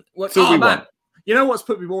 You know what's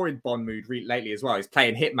put me more in Bond mood lately as well? Is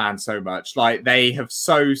playing Hitman so much. Like, they have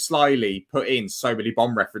so slyly put in so many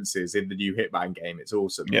Bond references in the new Hitman game. It's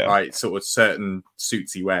awesome. Yeah. Like, sort of certain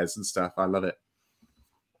suits he wears and stuff. I love it.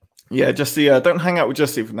 Yeah, just don't hang out with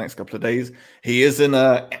Justy for the next couple of days. He is in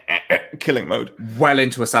killing mode. Well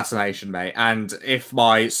into assassination, mate. And if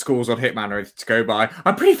my scores on Hitman are to go by,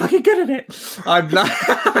 I'm pretty fucking good at it. I'm like...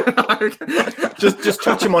 just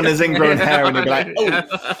touch him on his ingrown hair and he'll be like,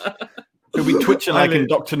 oh. He'll be twitching like in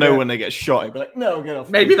Dr. No when they get shot. He'll be like, no, get off.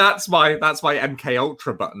 Maybe that's my MK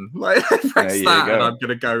Ultra button. Like, press that and I'm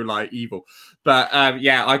gonna go like evil. But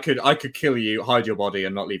I could kill you, hide your body,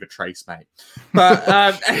 and not leave a trace, mate. But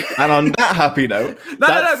and on that happy note,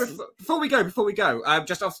 no. Before we go,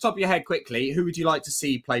 just off the top of your head, quickly, who would you like to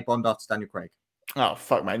see play Bond after Daniel Craig? Oh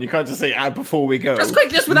fuck, man! You can't just say before we go. Just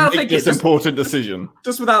quick, just without thinking. This important decision.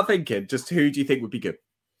 Just without thinking. Just who do you think would be good?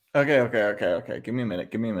 Okay. Give me a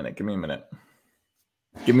minute. Give me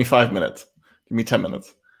 5 minutes. Give me 10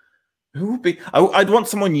 minutes. Who would be? I'd want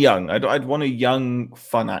someone young. I'd want a young,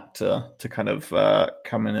 fun actor to kind of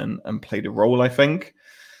come in and play the role, I think.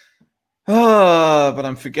 But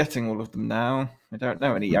I'm forgetting all of them now. I don't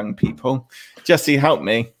know any young people. Jesse, help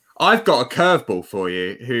me. I've got a curveball for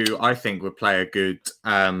you who I think would play a good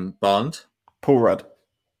Bond. Paul Rudd.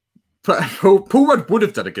 Paul Rudd would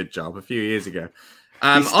have done a good job a few years ago.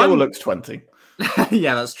 He still looks 20.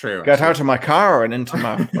 Yeah, that's true. Get out of my car and into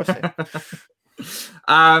my pussy.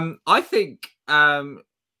 I think Tom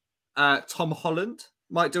Holland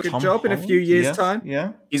might do a good job in a few years' time.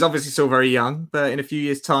 Yeah. He's obviously still very young, but in a few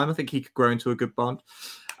years' time, I think he could grow into a good Bond.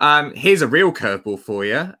 Here's a real curveball for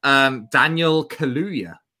you. Daniel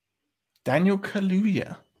Kaluuya. Daniel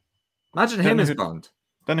Kaluuya. Imagine him as Bond.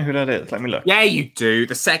 Don't know who that is. Let me look. Yeah, you do.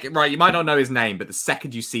 The second, right? You might not know his name, but the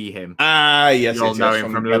second you see him, yes, you'll know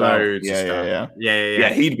him from loads. Yeah.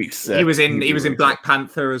 Yeah. He'd be sick. He was in Black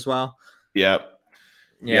Panther as well. Yeah,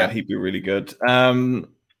 he'd be really good. Going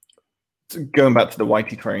back to the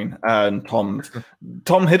Whitey train and Tom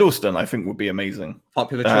Hiddleston, I think would be amazing.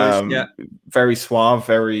 Popular choice. Yeah, very suave,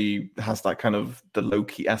 has that kind of the low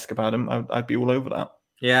key esque about him. I'd be all over that.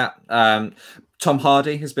 Yeah. Tom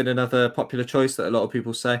Hardy has been another popular choice that a lot of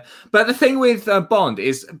people say. But the thing with Bond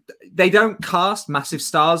is they don't cast massive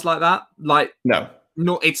stars like that. Like, No.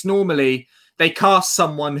 it's normally they cast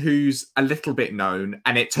someone who's a little bit known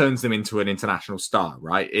and it turns them into an international star,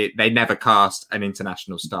 right? They never cast an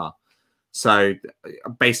international star. So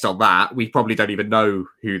based on that, we probably don't even know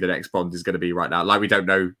who the next Bond is going to be right now. Like, we don't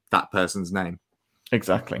know that person's name.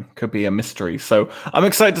 Exactly. Could be a mystery. So I'm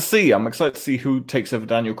excited to see. I'm excited to see who takes over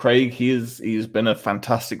Daniel Craig. He's been a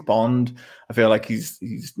fantastic Bond. I feel like he's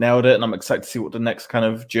nailed it, and I'm excited to see what the next kind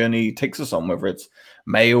of journey takes us on, whether it's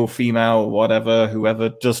male, female, whatever,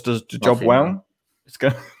 whoever just does the job well. It's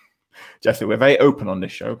gonna Jesse, we're very open on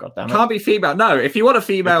this show, goddammit. Can't be female. No, if you want a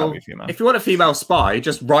female, female. if you want a female spy,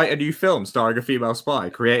 just write a new film starring a female spy.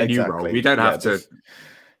 Create a new role. We don't have to.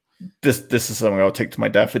 This is something I'll take to my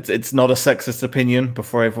death. It's not a sexist opinion.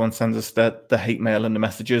 Before everyone sends us the hate mail and the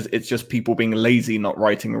messages, it's just people being lazy, not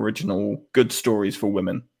writing original good stories for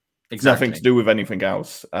women. It's nothing to do with anything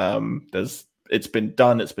else. It's been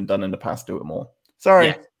done. It's been done in the past. Do it more.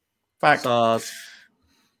 Sorry, fact.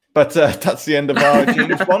 But that's the end of our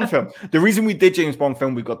James Bond film. The reason we did James Bond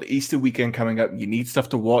film, we've got the Easter weekend coming up. You need stuff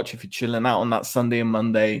to watch if you're chilling out on that Sunday and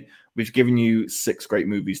Monday. We've given you 6 great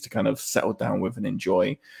movies to kind of settle down with and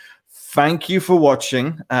enjoy. Thank you for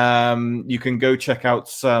watching. You can go check out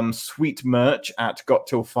some sweet merch at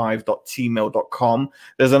gottill5.tmail.com.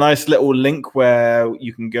 There's a nice little link where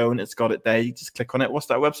you can go and it's got it there. You just click on it. What's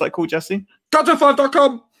that website called, Jesse?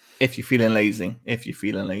 Gottill5.com. If you're feeling lazy.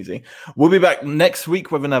 We'll be back next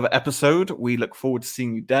week with another episode. We look forward to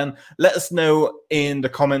seeing you then. Let us know in the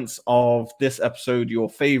comments of this episode your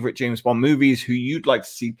favorite James Bond movies, who you'd like to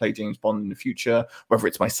see play James Bond in the future, whether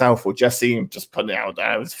it's myself or Jesse. I'm just putting it out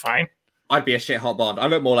there. It's fine. I'd be a shit hot Bond. I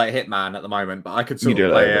look more like Hitman at the moment, but I could sort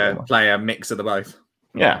of play a mix of the both.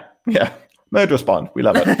 Yeah. Murderous Bond. We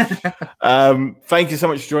love it. Thank you so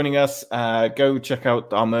much for joining us. Go check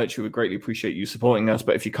out our merch. We would greatly appreciate you supporting us.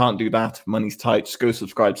 But if you can't do that, money's tight. Just go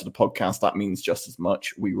subscribe to the podcast. That means just as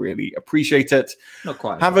much. We really appreciate it. Not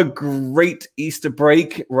quite. Have a great Easter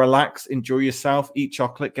break. Relax. Enjoy yourself. Eat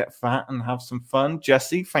chocolate. Get fat. And have some fun.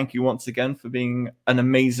 Jesse, thank you once again for being an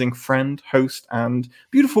amazing friend, host, and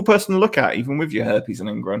beautiful person to look at, even with your herpes and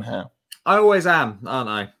ingrown hair. I always am, aren't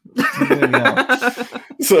I?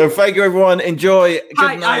 So thank you, everyone. Enjoy.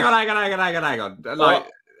 Hang on. Like,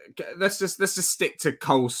 let's just stick to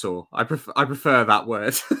coleslaw. I prefer that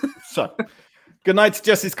word. So, good night to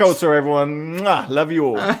Jesse's coleslaw, everyone. Mwah. Love you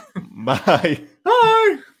all. Bye.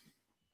 Bye.